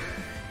fair.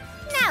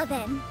 Now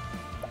then.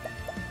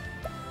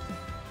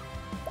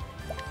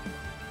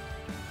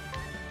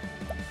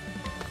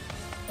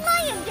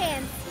 Lion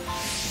dance!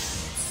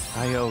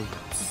 I owe you.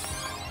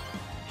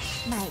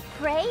 My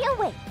prey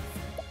awaits.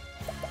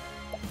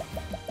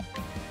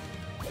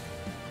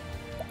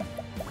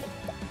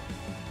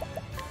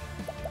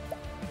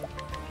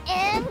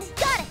 And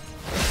got it!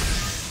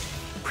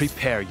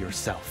 Prepare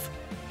yourself.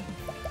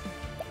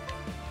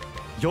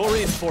 You're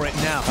in for it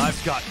now.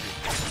 I've got you.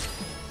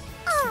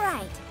 All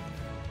right.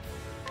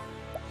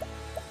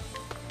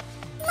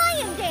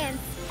 Lion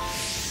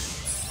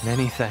dance!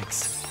 Many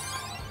thanks.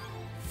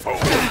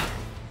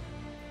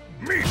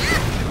 Me!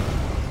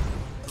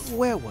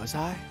 Where was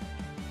I?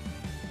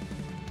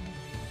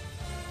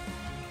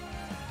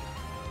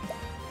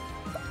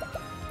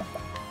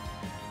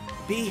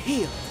 Be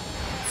healed.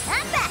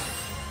 I'm back!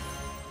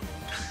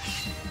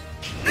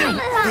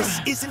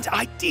 This isn't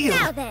ideal.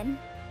 Now then.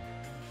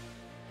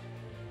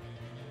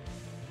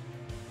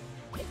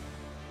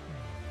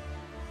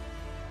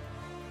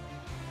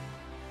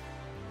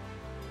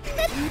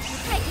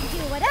 I can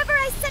do whatever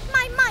I set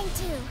my mind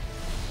to.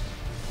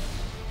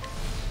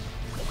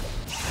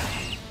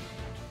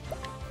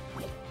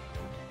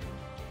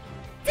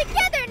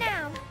 Together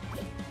now!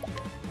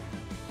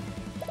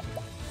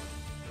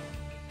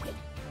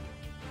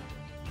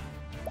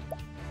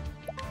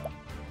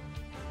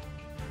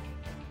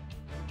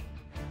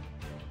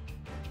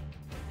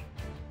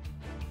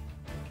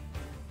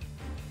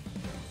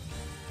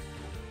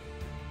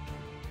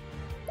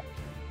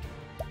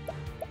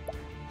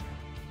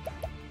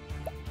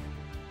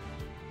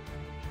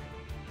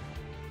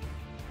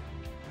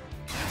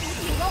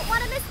 You won't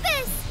want to miss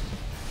this!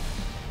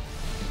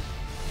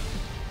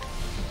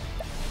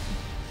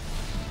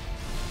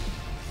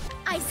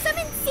 I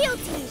summon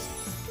Sealty,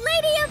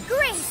 Lady of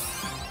Grace!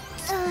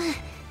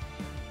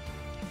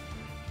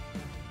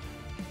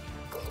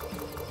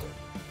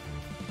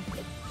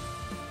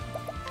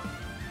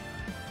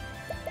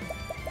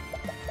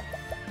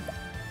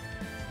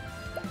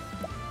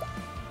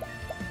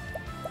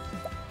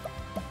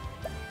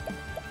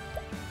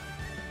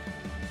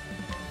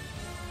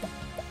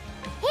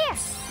 Here!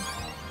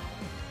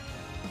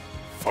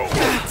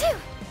 Two!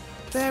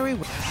 Very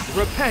well.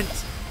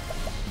 Repent!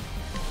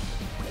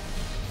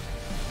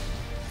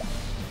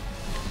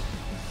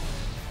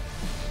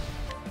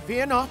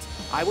 Fear not,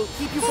 I will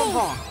keep you from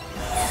harm.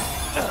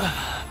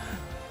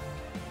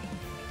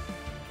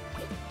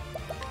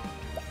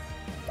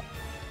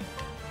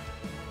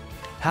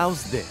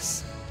 How's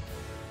this?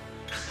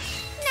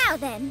 Now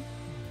then.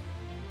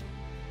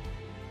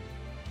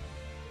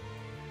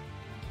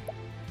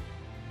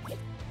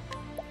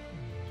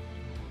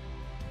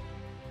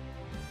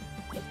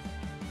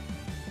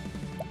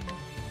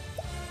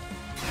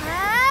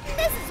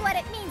 This is what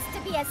it means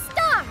to be a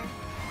star!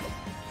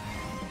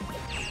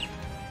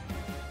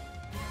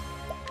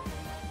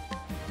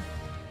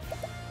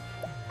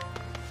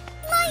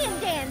 Lion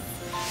dance!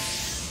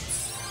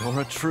 You're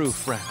a true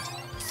friend.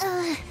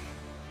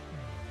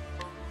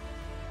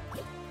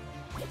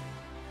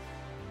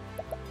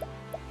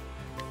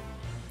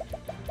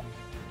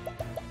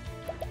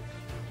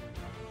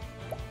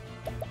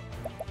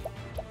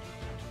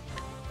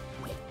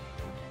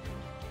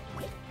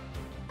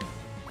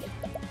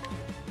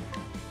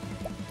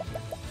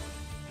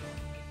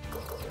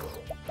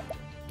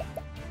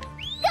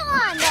 Go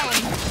on then!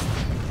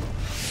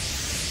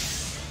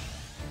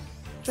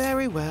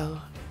 Very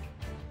well.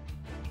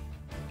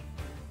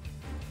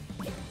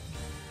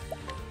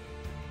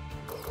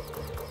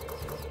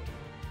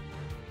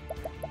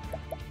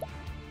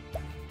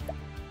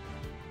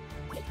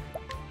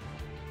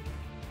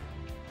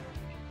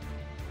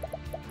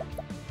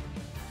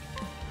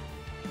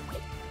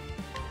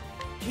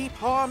 Keep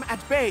harm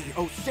at bay,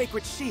 O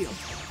sacred shield.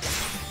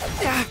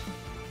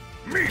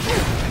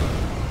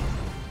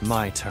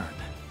 My turn.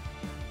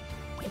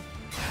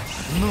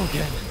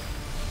 Mugen.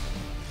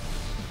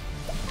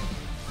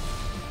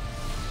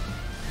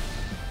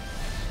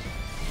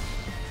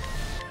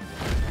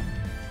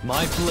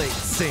 My blade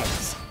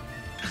sings.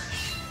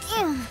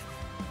 I'm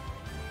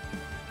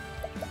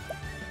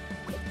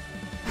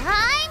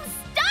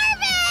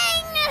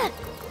starving!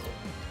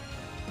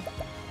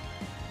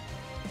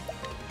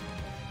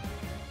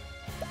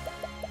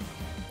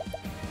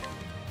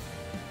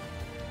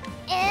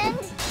 And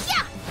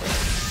yeah!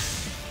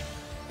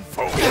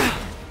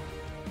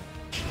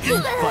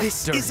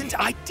 This isn't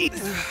ideal.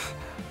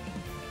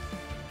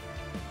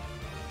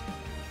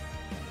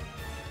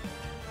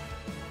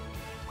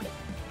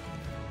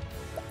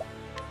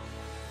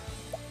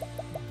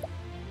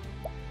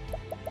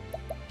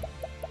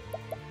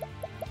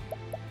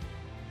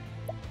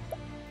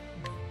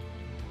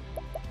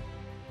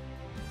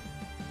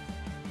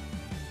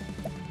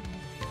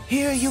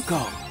 Here you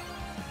go.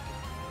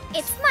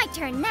 It's my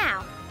turn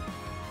now.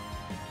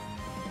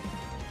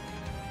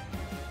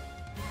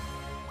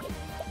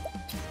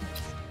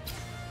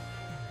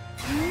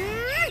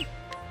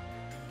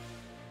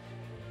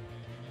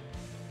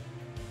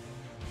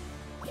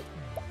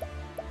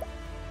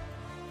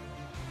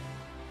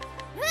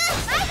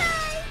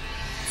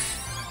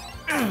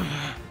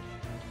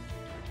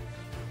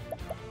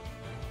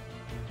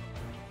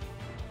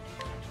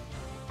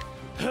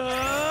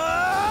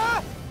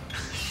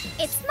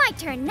 It's my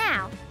turn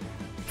now.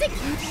 I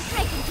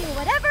can do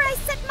whatever I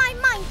set my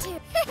mind to.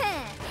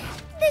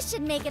 This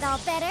should make it all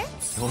better.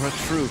 You're a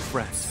true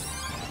friend.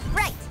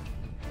 Right.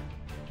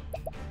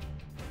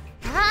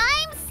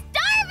 I'm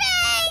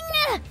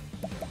starving!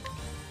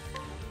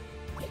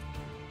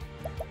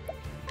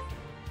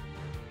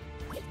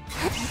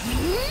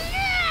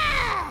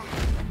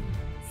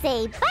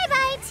 Say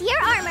bye-bye to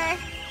your armor.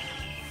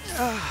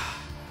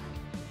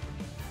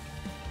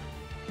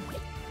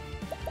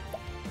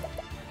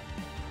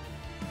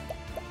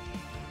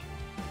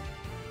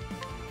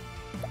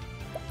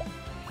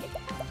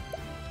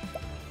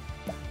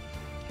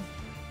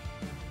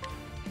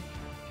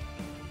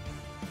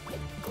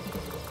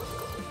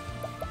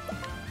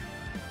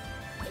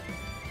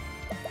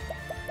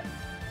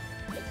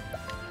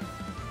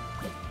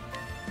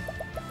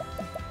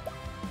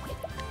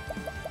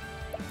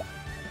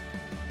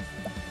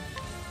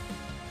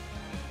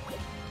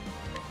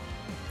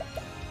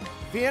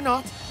 Fear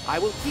not, I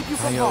will keep you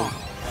from harm.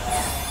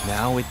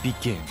 Now it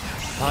begins.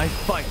 I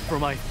fight for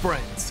my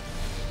friends.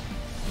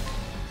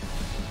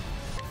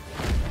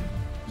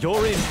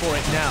 You're in for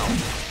it now.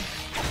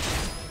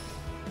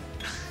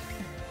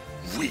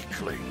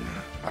 Weakling.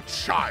 A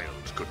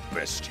child could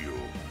best you.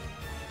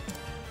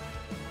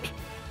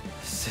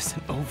 This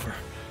isn't over.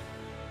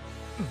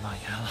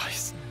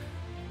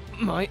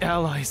 My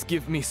allies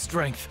give me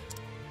strength.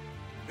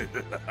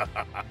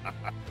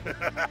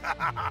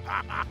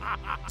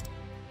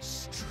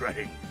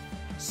 Strength.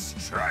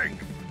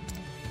 Strength.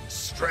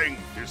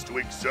 Strength is to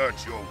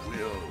exert your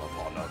will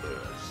upon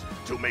others,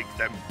 to make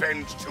them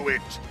bend to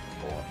it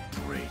or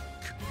break.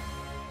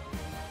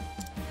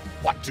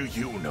 What do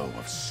you know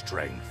of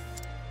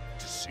strength?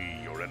 To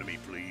see your enemy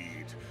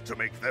bleed, to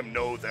make them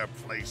know their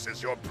place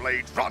as your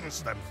blade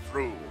runs them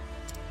through.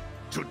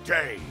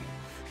 Today,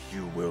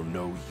 you will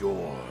know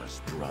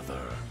yours,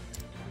 brother.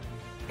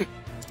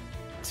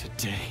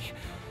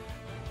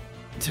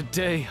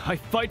 Today, I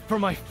fight for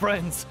my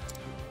friends.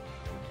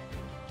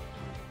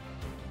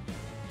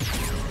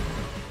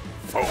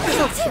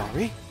 I'm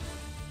sorry.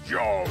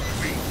 You're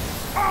weak,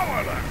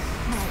 powerless.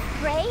 My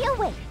prey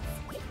awaits.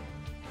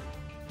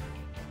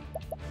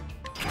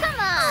 Come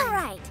on! All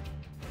right.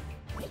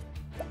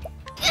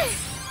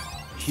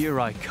 Here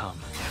I come.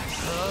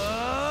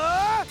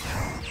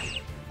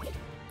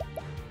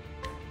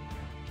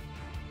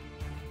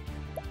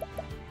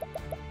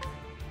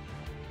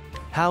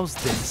 How's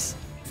this?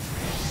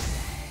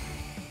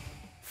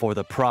 For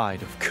the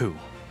pride of Ku.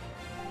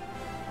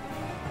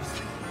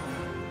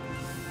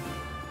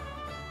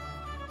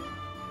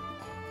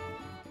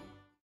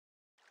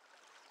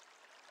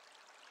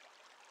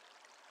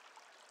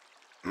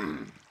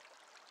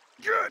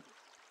 Good.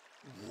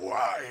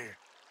 Why?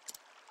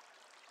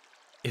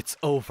 It's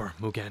over,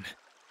 Mugen.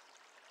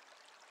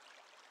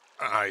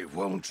 I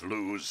won't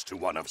lose to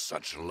one of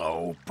such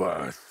low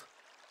birth.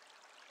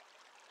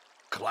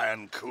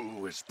 Clan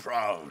Ku is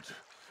proud,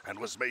 and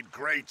was made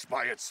great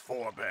by its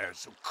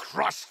forebears who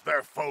crushed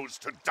their foes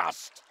to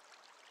dust.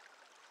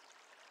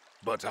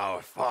 But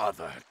our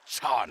father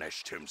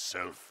tarnished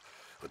himself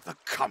with the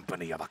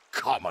company of a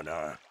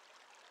commoner.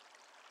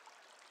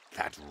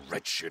 That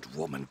wretched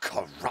woman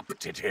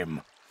corrupted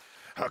him.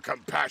 Her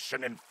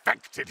compassion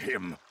infected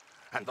him,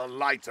 and the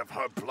light of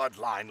her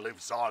bloodline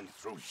lives on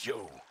through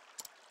you.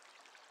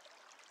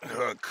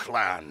 Her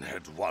clan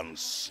had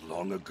once,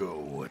 long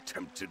ago,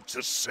 attempted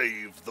to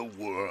save the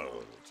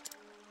world.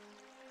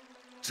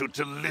 To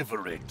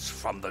deliver it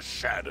from the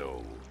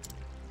shadow.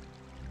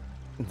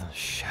 The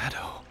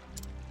shadow?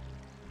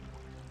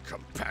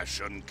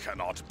 Compassion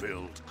cannot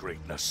build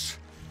greatness.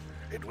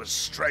 It was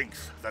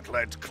strength that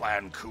led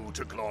Clan Ku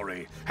to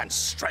glory, and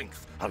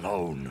strength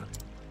alone.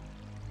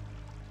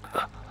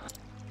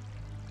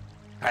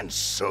 And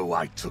so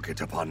I took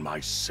it upon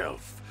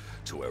myself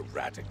to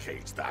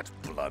eradicate that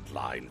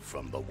bloodline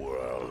from the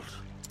world.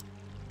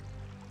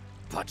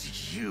 But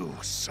you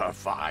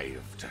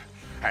survived,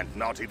 and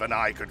not even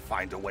I could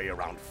find a way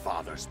around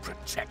Father's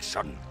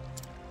protection.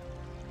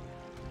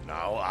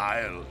 Now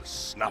I'll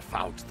snuff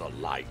out the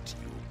light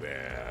you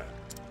bear.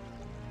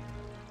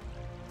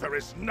 There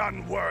is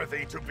none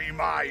worthy to be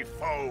my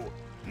foe.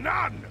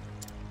 None!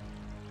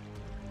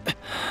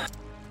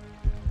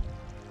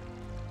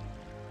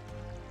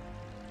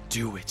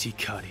 Do it,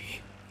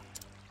 Hikari.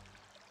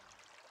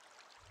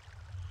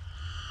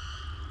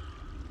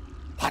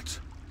 What?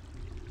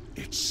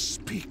 It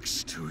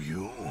speaks to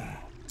you?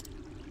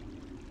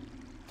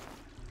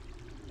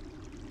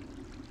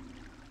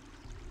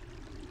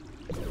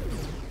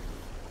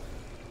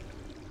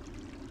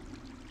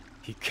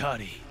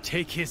 Hikari,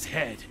 take his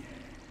head.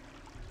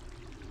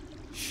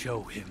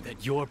 Show him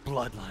that your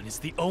bloodline is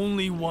the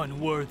only one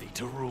worthy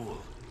to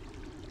rule.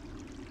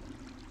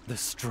 The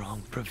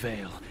strong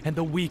prevail, and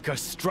the weak are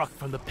struck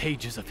from the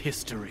pages of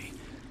history.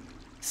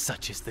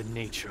 Such is the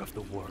nature of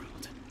the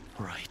world,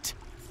 right?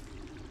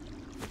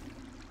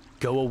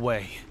 Go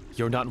away.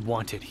 You're not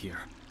wanted here.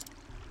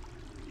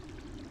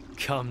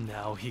 Come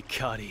now,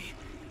 Hikari.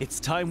 It's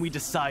time we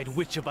decide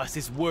which of us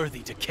is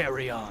worthy to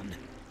carry on.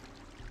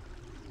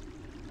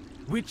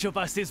 Which of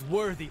us is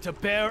worthy to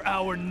bear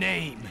our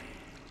name?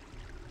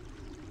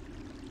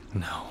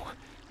 No.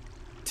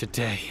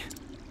 Today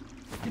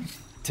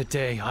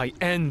I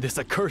end this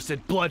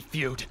accursed blood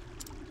feud.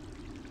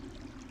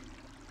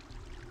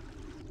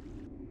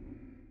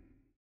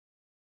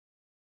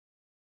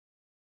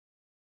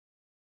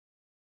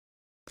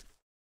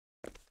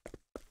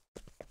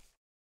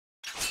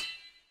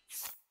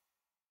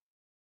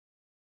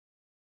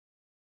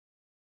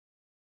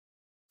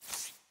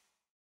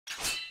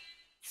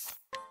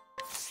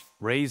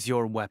 Raise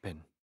your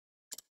weapon.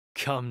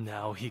 Come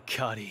now,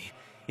 Hikari.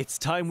 It's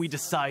time we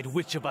decide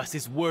which of us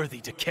is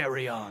worthy to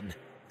carry on.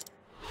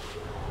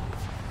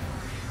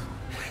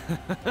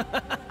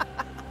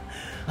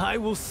 I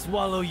will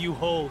swallow you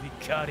whole,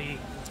 Hikari.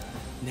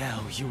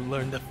 Now you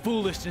learn the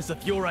foolishness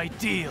of your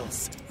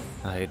ideals.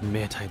 I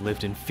admit I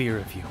lived in fear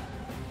of you.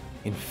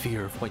 In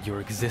fear of what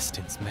your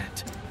existence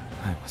meant.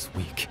 I was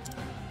weak.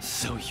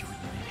 So you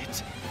admit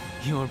it.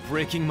 You're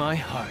breaking my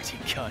heart,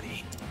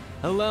 Hikari.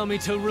 Allow me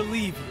to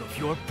relieve you of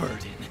your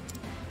burden.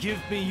 Give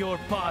me your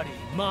body,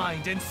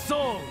 mind, and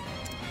soul!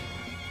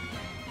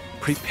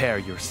 Prepare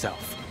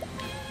yourself.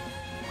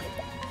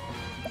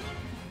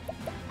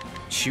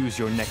 Choose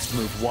your next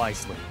move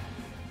wisely.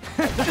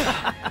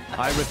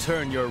 I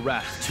return your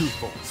wrath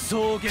twofold.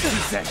 So get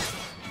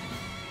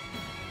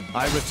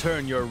I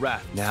return your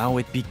wrath. Now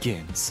it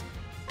begins.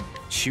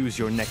 Choose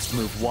your next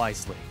move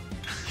wisely.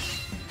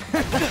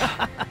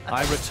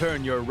 I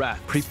return your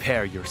wrath.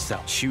 Prepare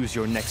yourself. Choose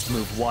your next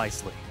move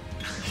wisely.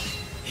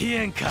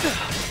 Hienka!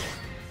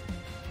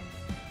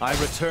 I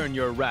return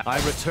your wrath. I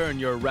return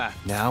your wrath.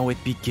 Now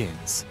it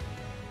begins.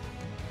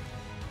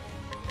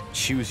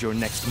 Choose your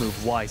next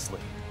move wisely.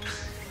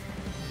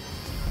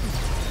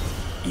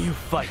 You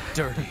fight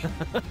dirty.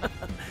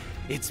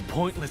 It's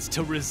pointless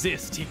to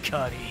resist,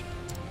 Hikari.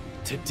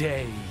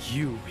 Today,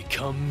 you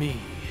become me.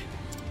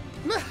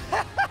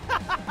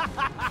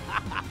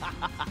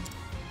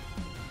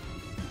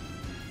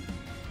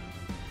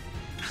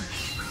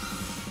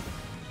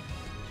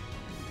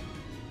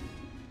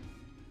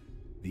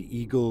 The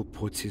Eagle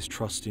puts his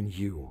trust in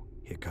you,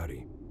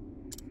 Hikari.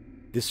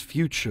 This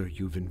future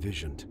you've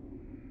envisioned,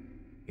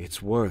 it's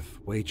worth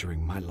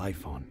wagering my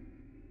life on.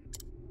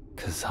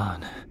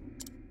 Kazan.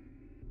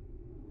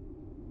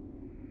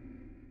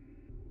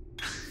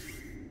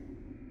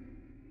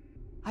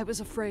 I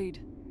was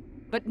afraid,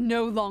 but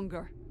no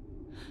longer.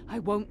 I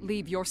won't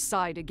leave your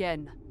side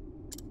again.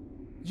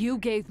 You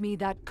gave me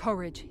that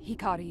courage,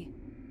 Hikari.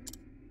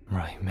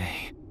 Right,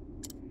 May.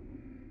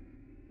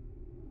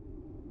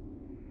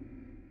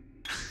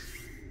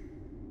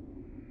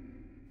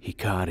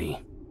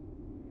 Hikari.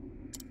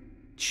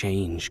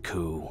 Change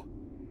Ku.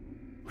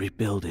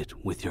 Rebuild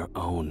it with your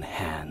own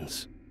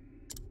hands.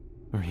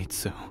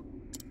 Ritsu.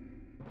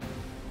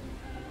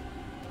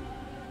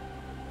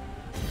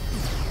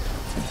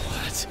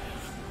 What?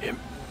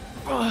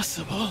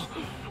 Impossible.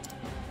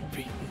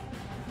 Beaten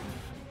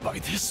by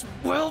this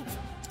whelp?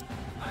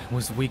 I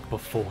was weak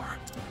before,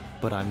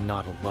 but I'm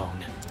not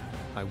alone.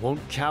 I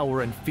won't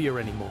cower in fear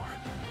anymore.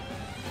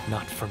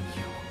 Not from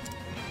you.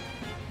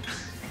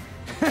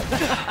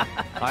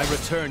 I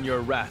return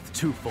your wrath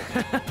twofold.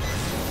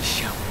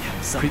 Shall we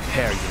have some?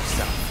 Prepare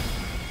yourself.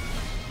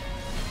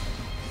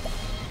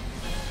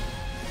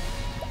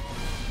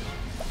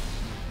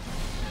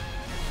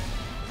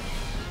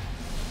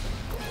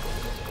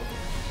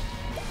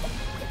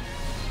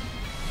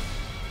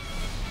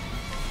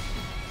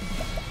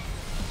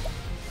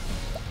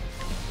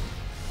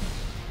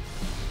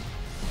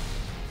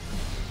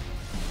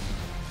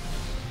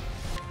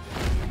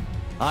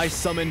 I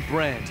summon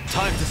Brand.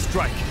 Time to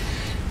strike.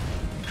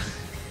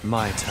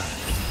 My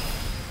time.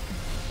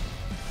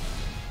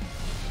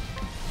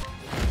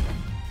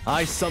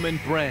 I summon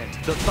Brand,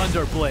 the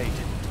Thunder Blade.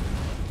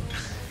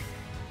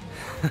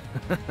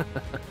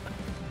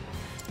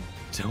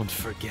 Don't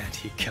forget,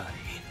 Hikari.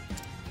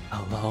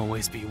 I'll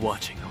always be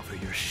watching over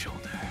your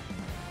shoulder.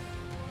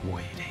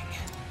 Waiting.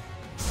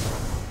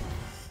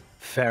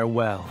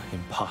 Farewell,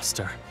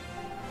 imposter.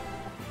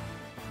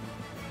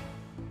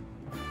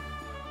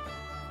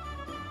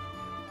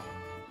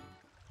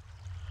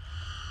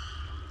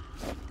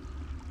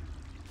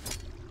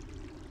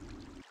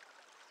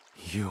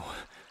 You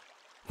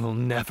will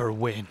never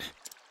win.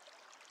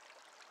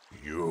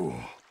 You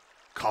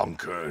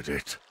conquered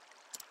it.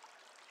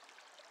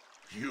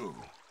 You,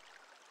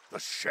 the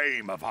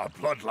shame of our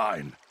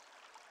bloodline.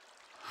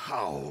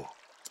 How?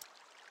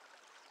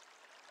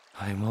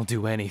 I will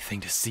do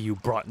anything to see you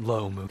brought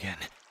low, Mugen.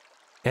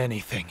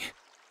 Anything.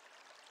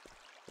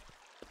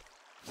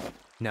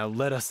 Now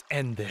let us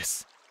end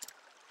this.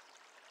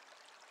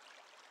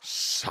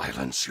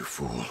 Silence, you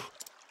fool.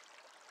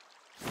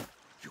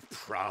 You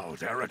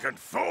proud, arrogant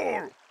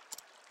fool!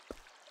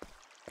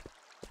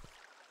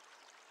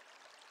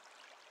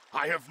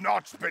 I have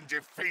not been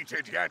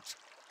defeated yet.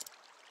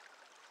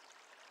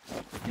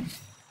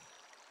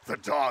 The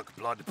Dark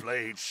Blood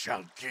Blade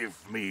shall give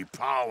me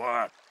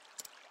power.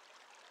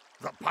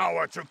 The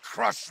power to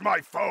crush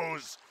my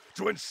foes,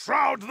 to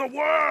enshroud the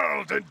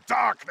world in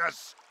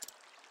darkness.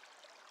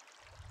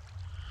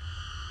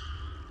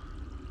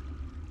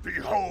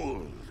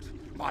 Behold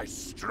my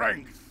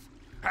strength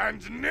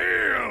and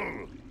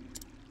kneel!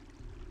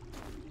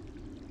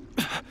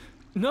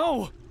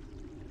 No!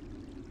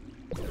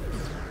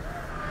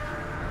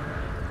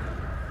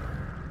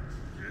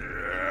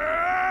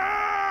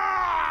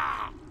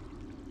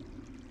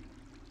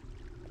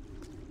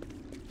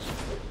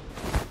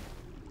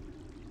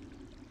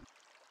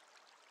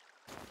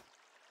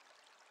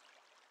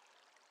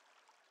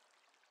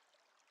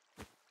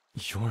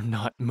 You're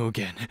not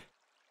Mugen.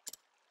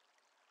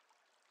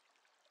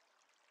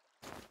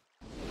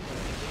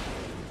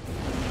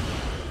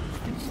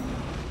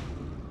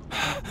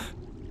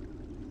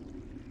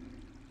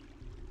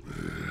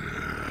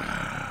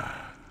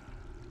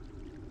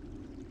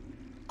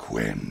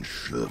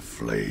 Quench the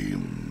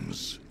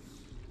flames.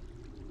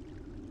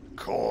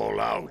 Call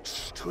out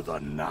to the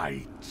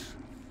night.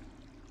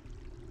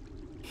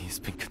 He's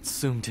been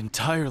consumed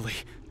entirely.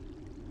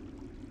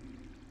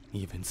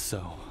 Even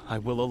so, I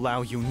will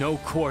allow you no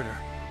quarter.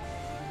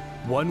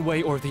 One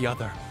way or the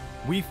other,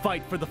 we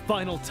fight for the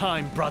final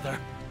time, brother.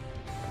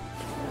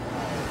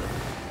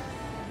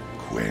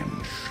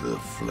 Quench the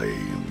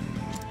flame.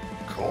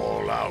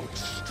 Call out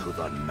to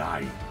the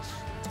night.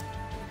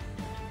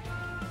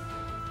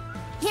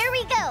 Here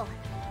we go!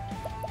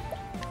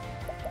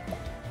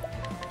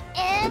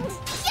 And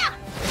yeah!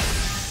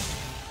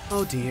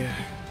 Oh dear.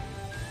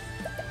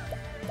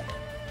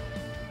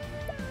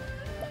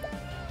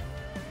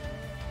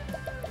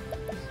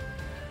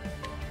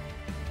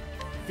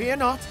 Fear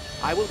not,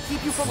 I will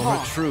keep you from You're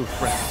harm. a true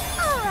friend.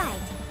 All right!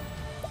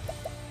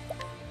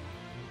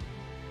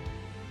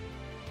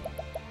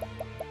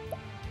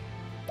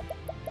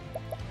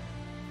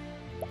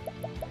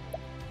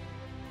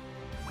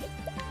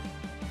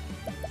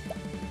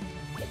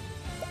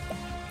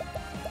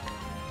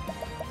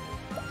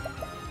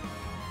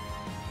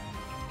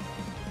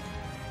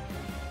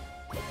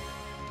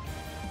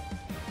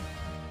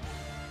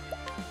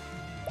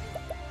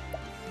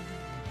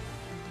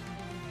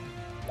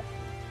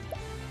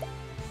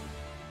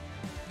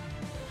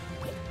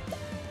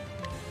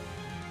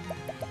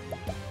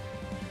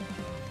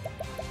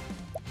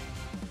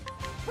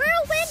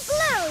 Whirlwind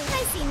blows!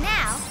 I see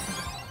now.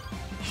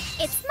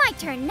 It's my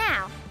turn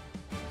now.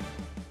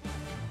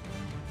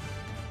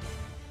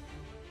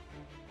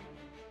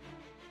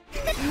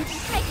 I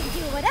can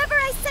do whatever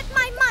I set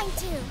my mind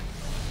to.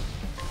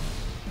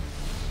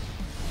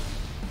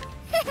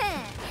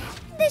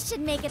 This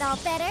should make it all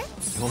better.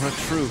 You're a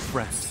true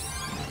friend.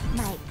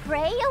 My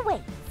prey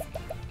awaits.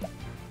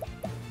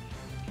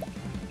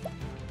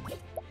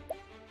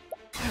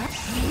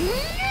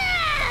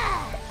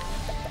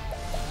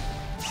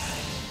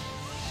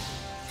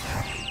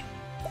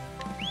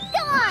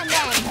 Go on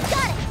then,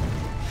 got it!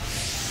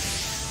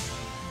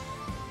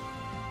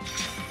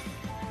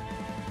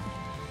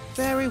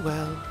 Very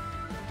well.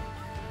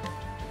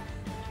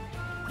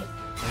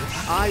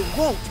 I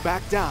won't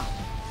back down.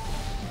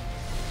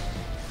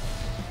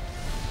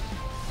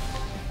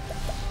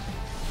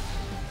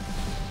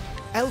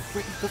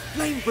 Elfric, the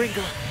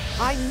Flamebringer,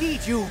 I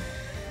need you.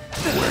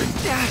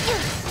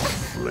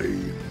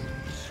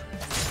 Flames.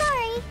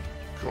 Sorry.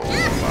 Call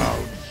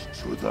out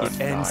to the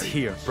It ends night.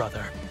 here,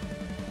 brother.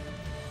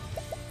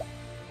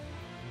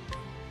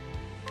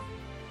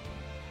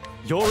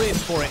 You're in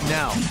for it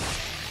now.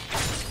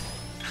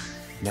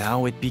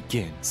 Now it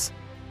begins.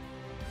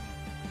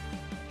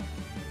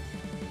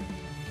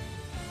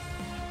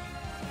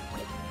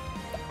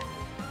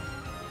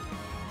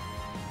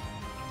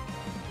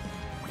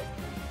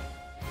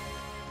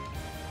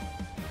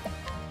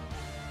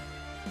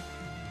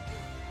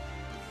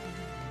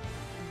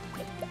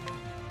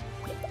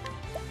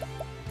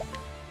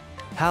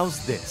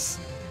 How's this?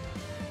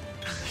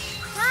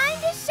 Time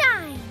to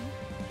shine.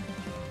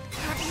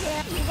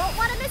 You won't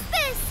want to miss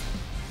this.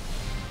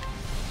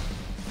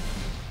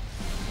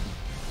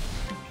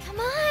 Come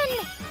on.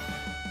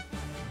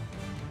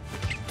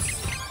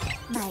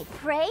 My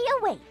prey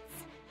awaits.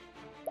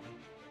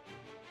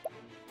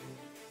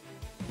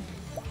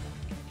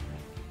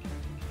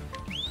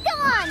 Go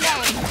on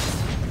then.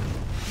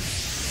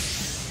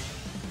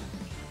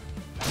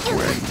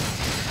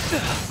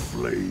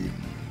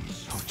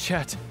 Flames. Oh,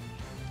 Chet.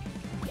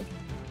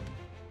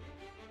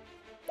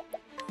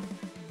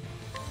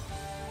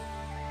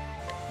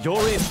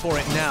 You're in for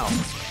it now.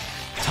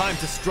 Time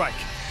to strike.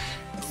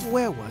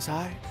 Where was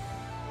I?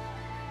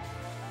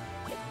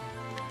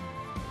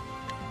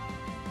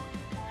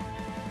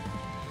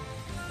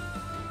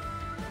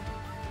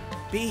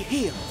 Be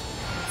healed.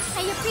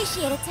 I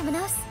appreciate it,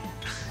 Timonos.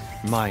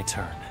 My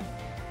turn.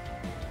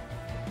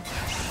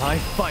 I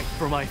fight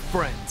for my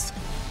friends.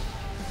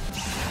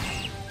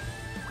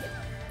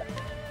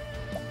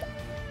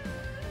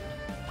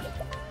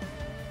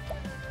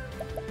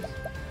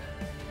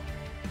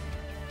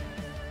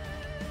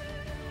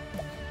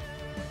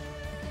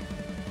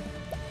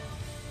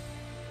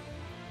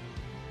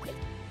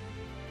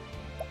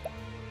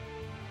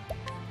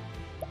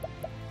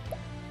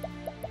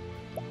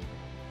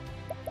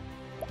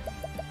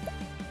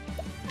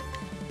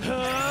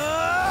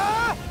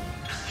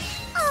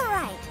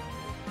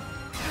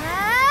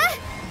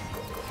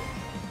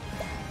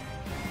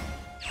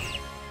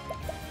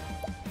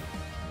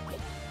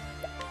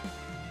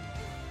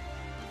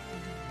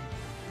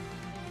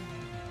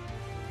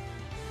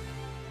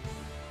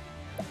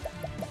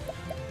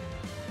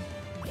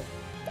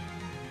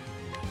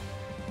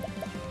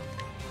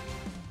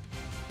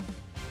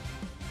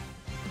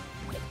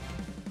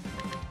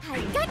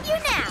 Got you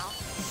now!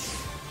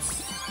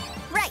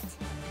 Right.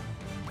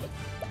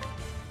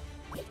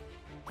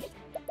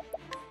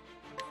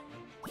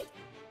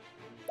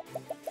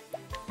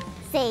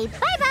 Say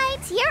bye-bye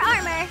to your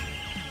armor.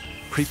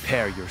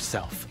 Prepare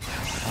yourself.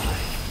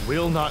 I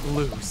will not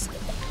lose.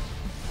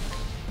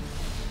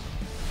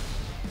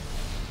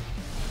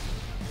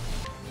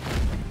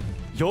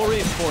 You're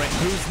in for it.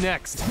 Who's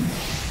next?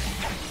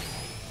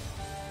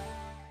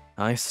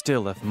 I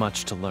still have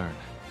much to learn.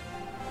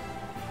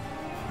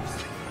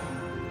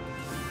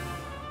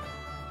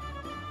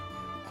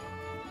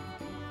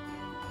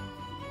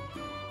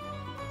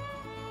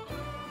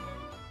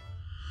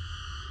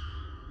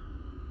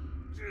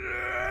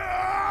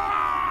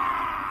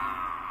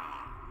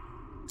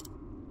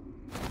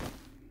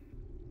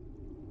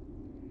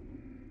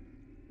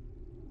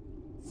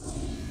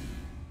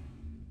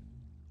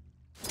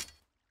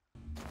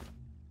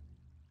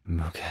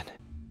 Mugen.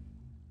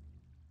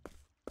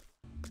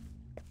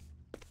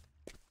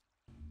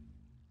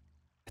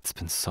 It's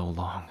been so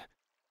long.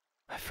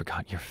 I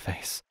forgot your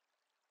face.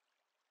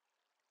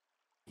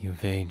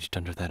 You've aged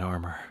under that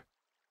armor.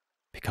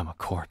 Become a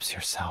corpse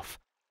yourself.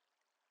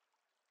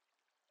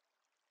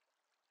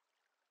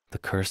 The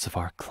curse of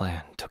our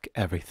clan took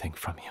everything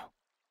from you.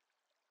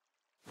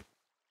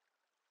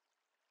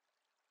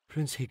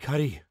 Prince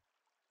Hikari.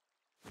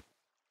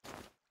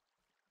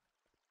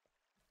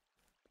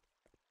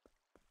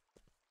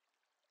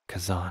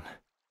 Kazan.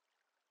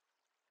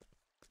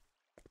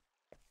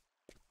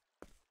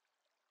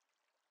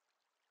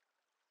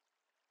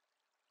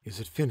 Is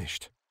it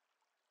finished?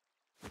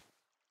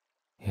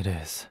 It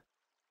is.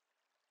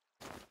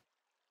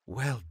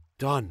 Well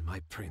done,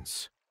 my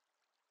prince.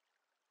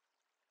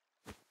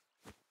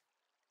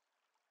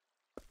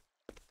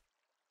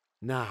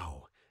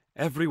 Now,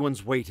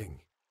 everyone's waiting.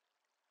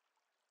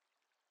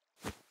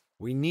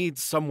 We need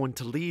someone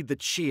to lead the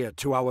cheer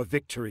to our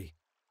victory.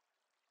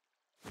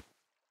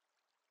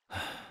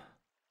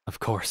 Of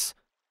course.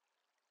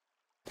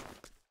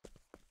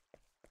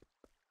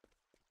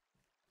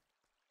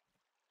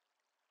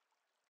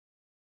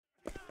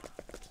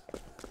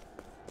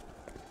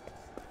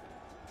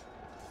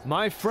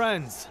 My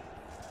friends,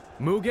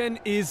 Mugen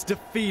is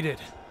defeated.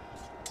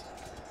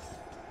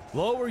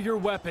 Lower your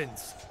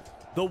weapons.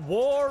 The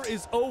war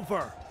is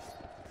over.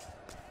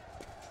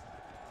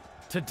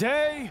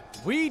 Today,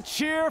 we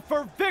cheer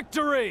for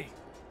victory!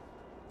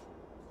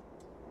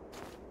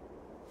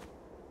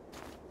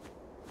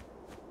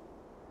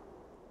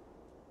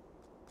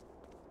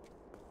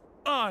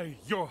 Aye,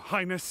 Your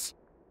Highness.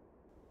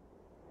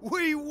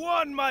 We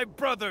won, my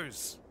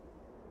brothers!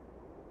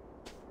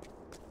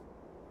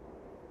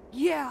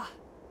 Yeah.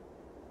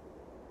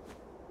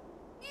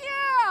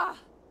 Yeah!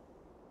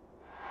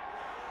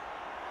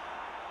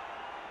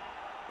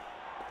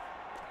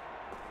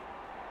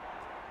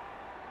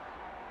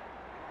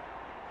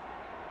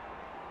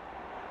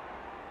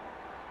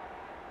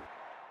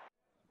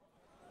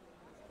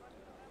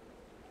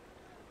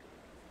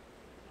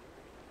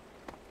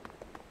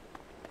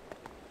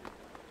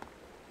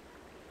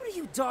 What are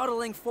you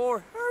dawdling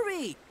for?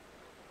 Hurry!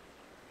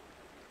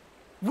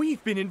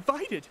 We've been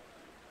invited.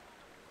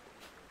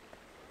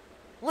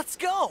 Let's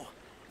go!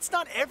 It's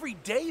not every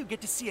day you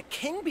get to see a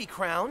king be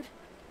crowned.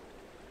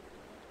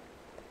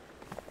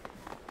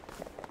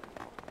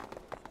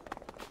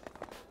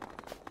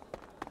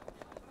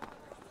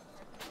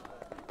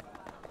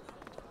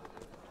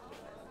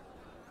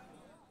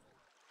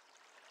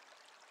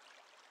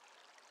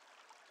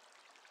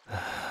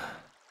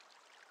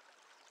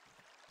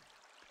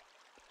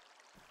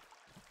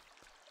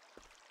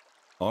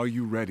 Are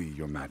you ready,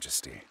 Your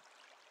Majesty?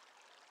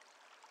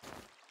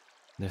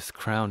 This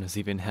crown is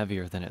even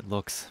heavier than it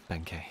looks,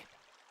 Benkei.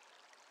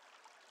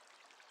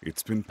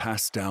 It's been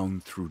passed down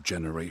through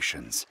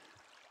generations.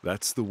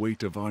 That's the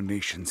weight of our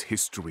nation's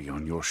history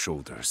on your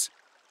shoulders.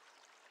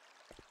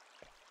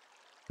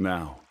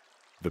 Now,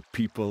 the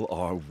people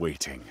are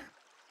waiting.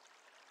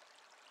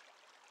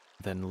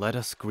 Then let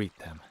us greet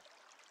them.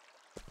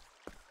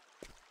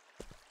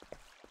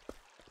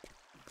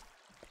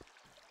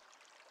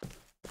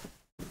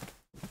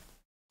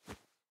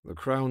 The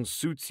crown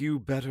suits you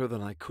better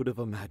than I could have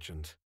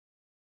imagined.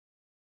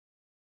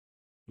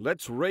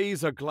 Let's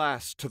raise a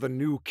glass to the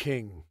new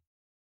king.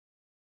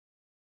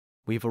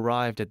 We've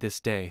arrived at this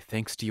day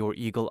thanks to your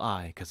eagle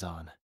eye,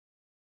 Kazan.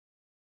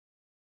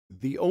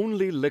 The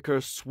only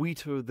liquor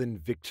sweeter than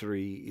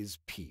victory is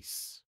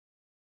peace.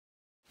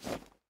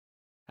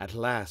 At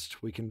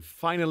last, we can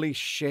finally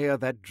share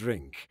that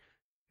drink.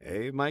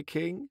 Eh, my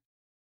king?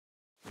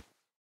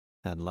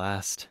 At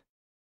last.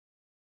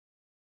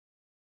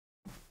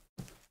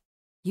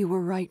 You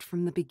were right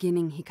from the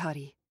beginning,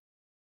 Hikari.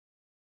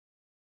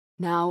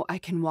 Now I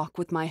can walk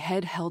with my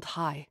head held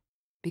high,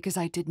 because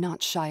I did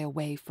not shy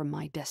away from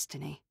my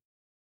destiny.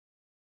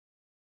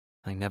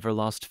 I never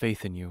lost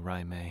faith in you,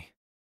 Raimei.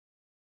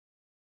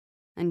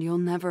 And you'll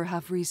never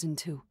have reason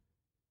to.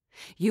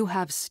 You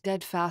have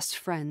steadfast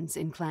friends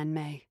in Clan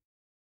Mei.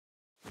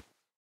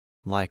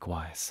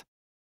 Likewise.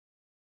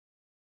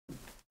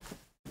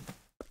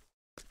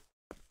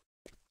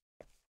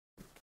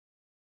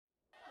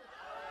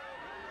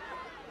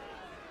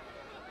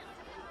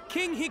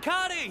 King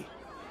Hikari!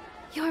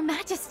 Your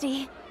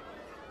Majesty!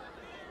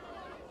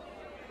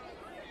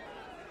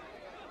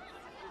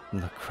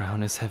 The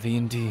crown is heavy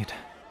indeed.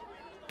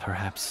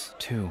 Perhaps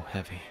too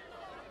heavy.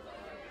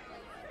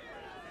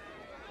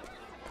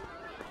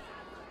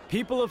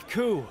 People of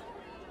Ku,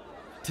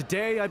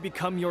 today I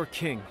become your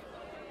king.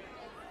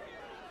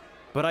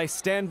 But I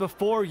stand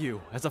before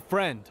you as a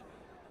friend.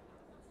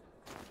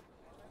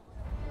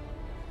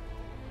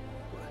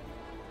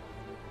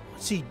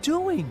 What's he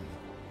doing?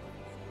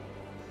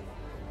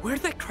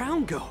 Where'd that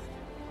crown go?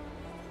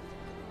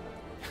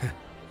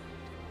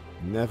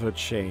 Never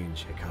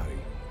change, Hikari.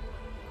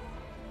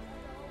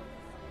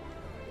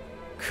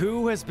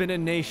 Ku has been a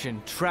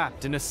nation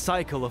trapped in a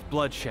cycle of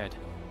bloodshed.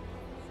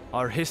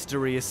 Our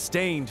history is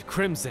stained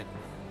crimson.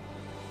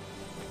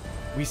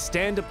 We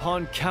stand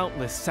upon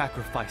countless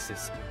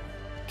sacrifices,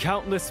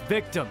 countless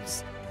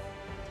victims.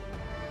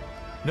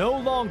 No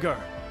longer,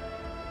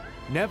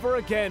 never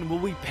again will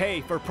we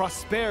pay for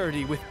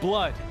prosperity with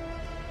blood.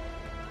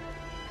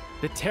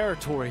 The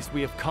territories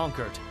we have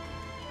conquered,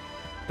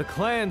 the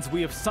clans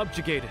we have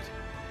subjugated.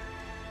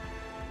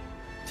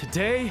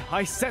 Today,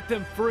 I set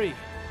them free.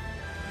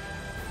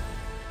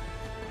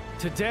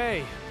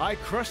 Today, I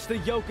crush the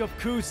yoke of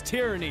Ku's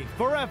tyranny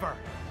forever.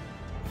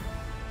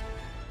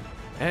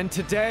 And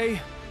today,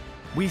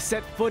 we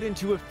set foot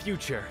into a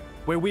future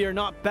where we are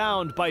not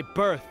bound by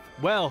birth,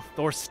 wealth,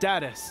 or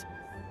status,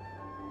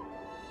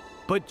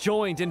 but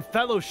joined in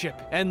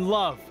fellowship and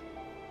love.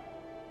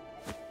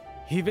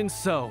 Even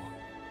so,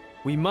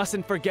 we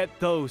mustn't forget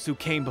those who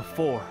came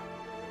before.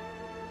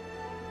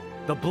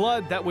 The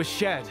blood that was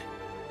shed,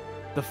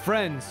 the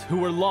friends who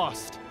were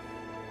lost.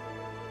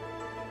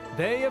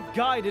 They have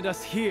guided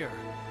us here,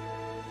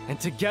 and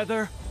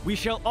together we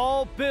shall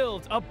all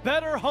build a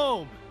better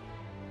home.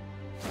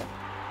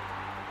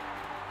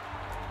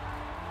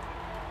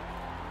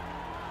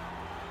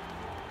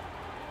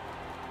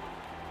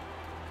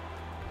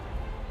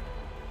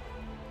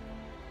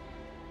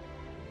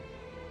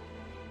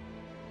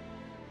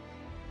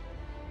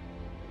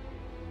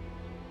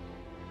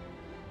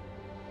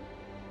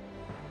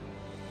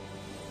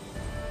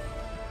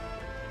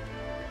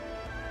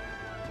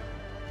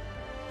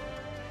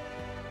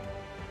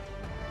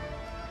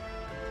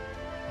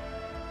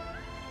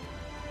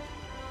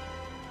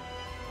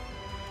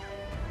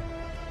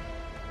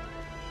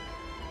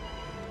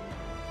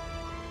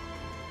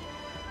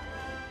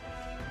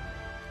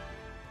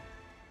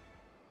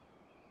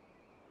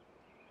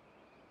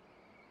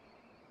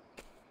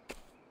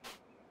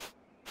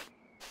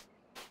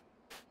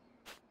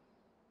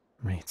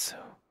 Ritsu.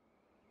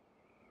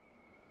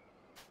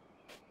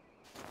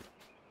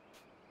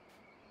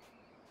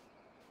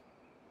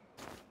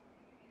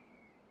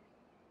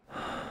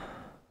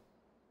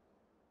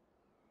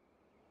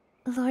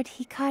 Lord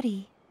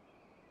Hikari.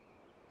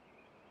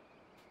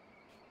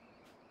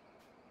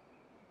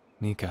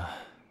 Nika,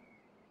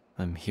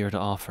 I'm here to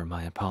offer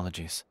my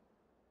apologies.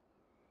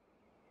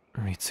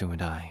 Ritsu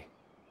and I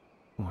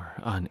were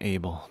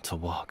unable to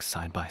walk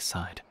side by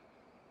side.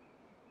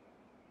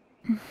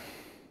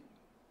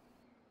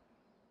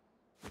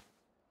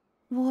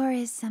 War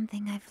is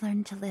something I've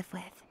learned to live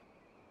with.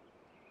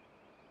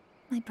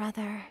 My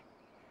brother...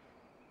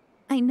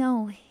 I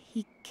know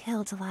he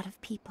killed a lot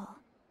of people.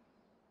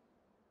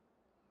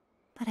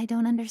 But I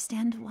don't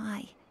understand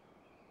why.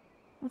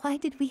 Why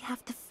did we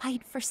have to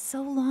fight for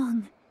so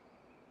long?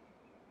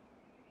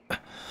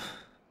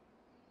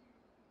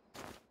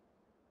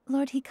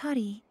 Lord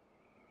Hikari,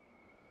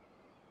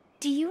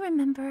 do you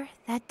remember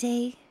that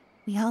day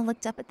we all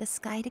looked up at the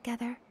sky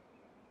together?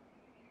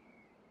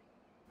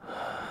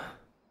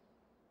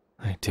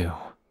 I do.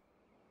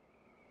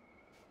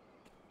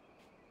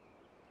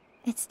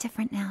 It's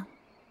different now.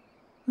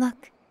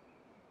 Look.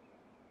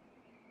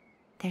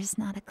 There's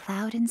not a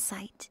cloud in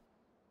sight.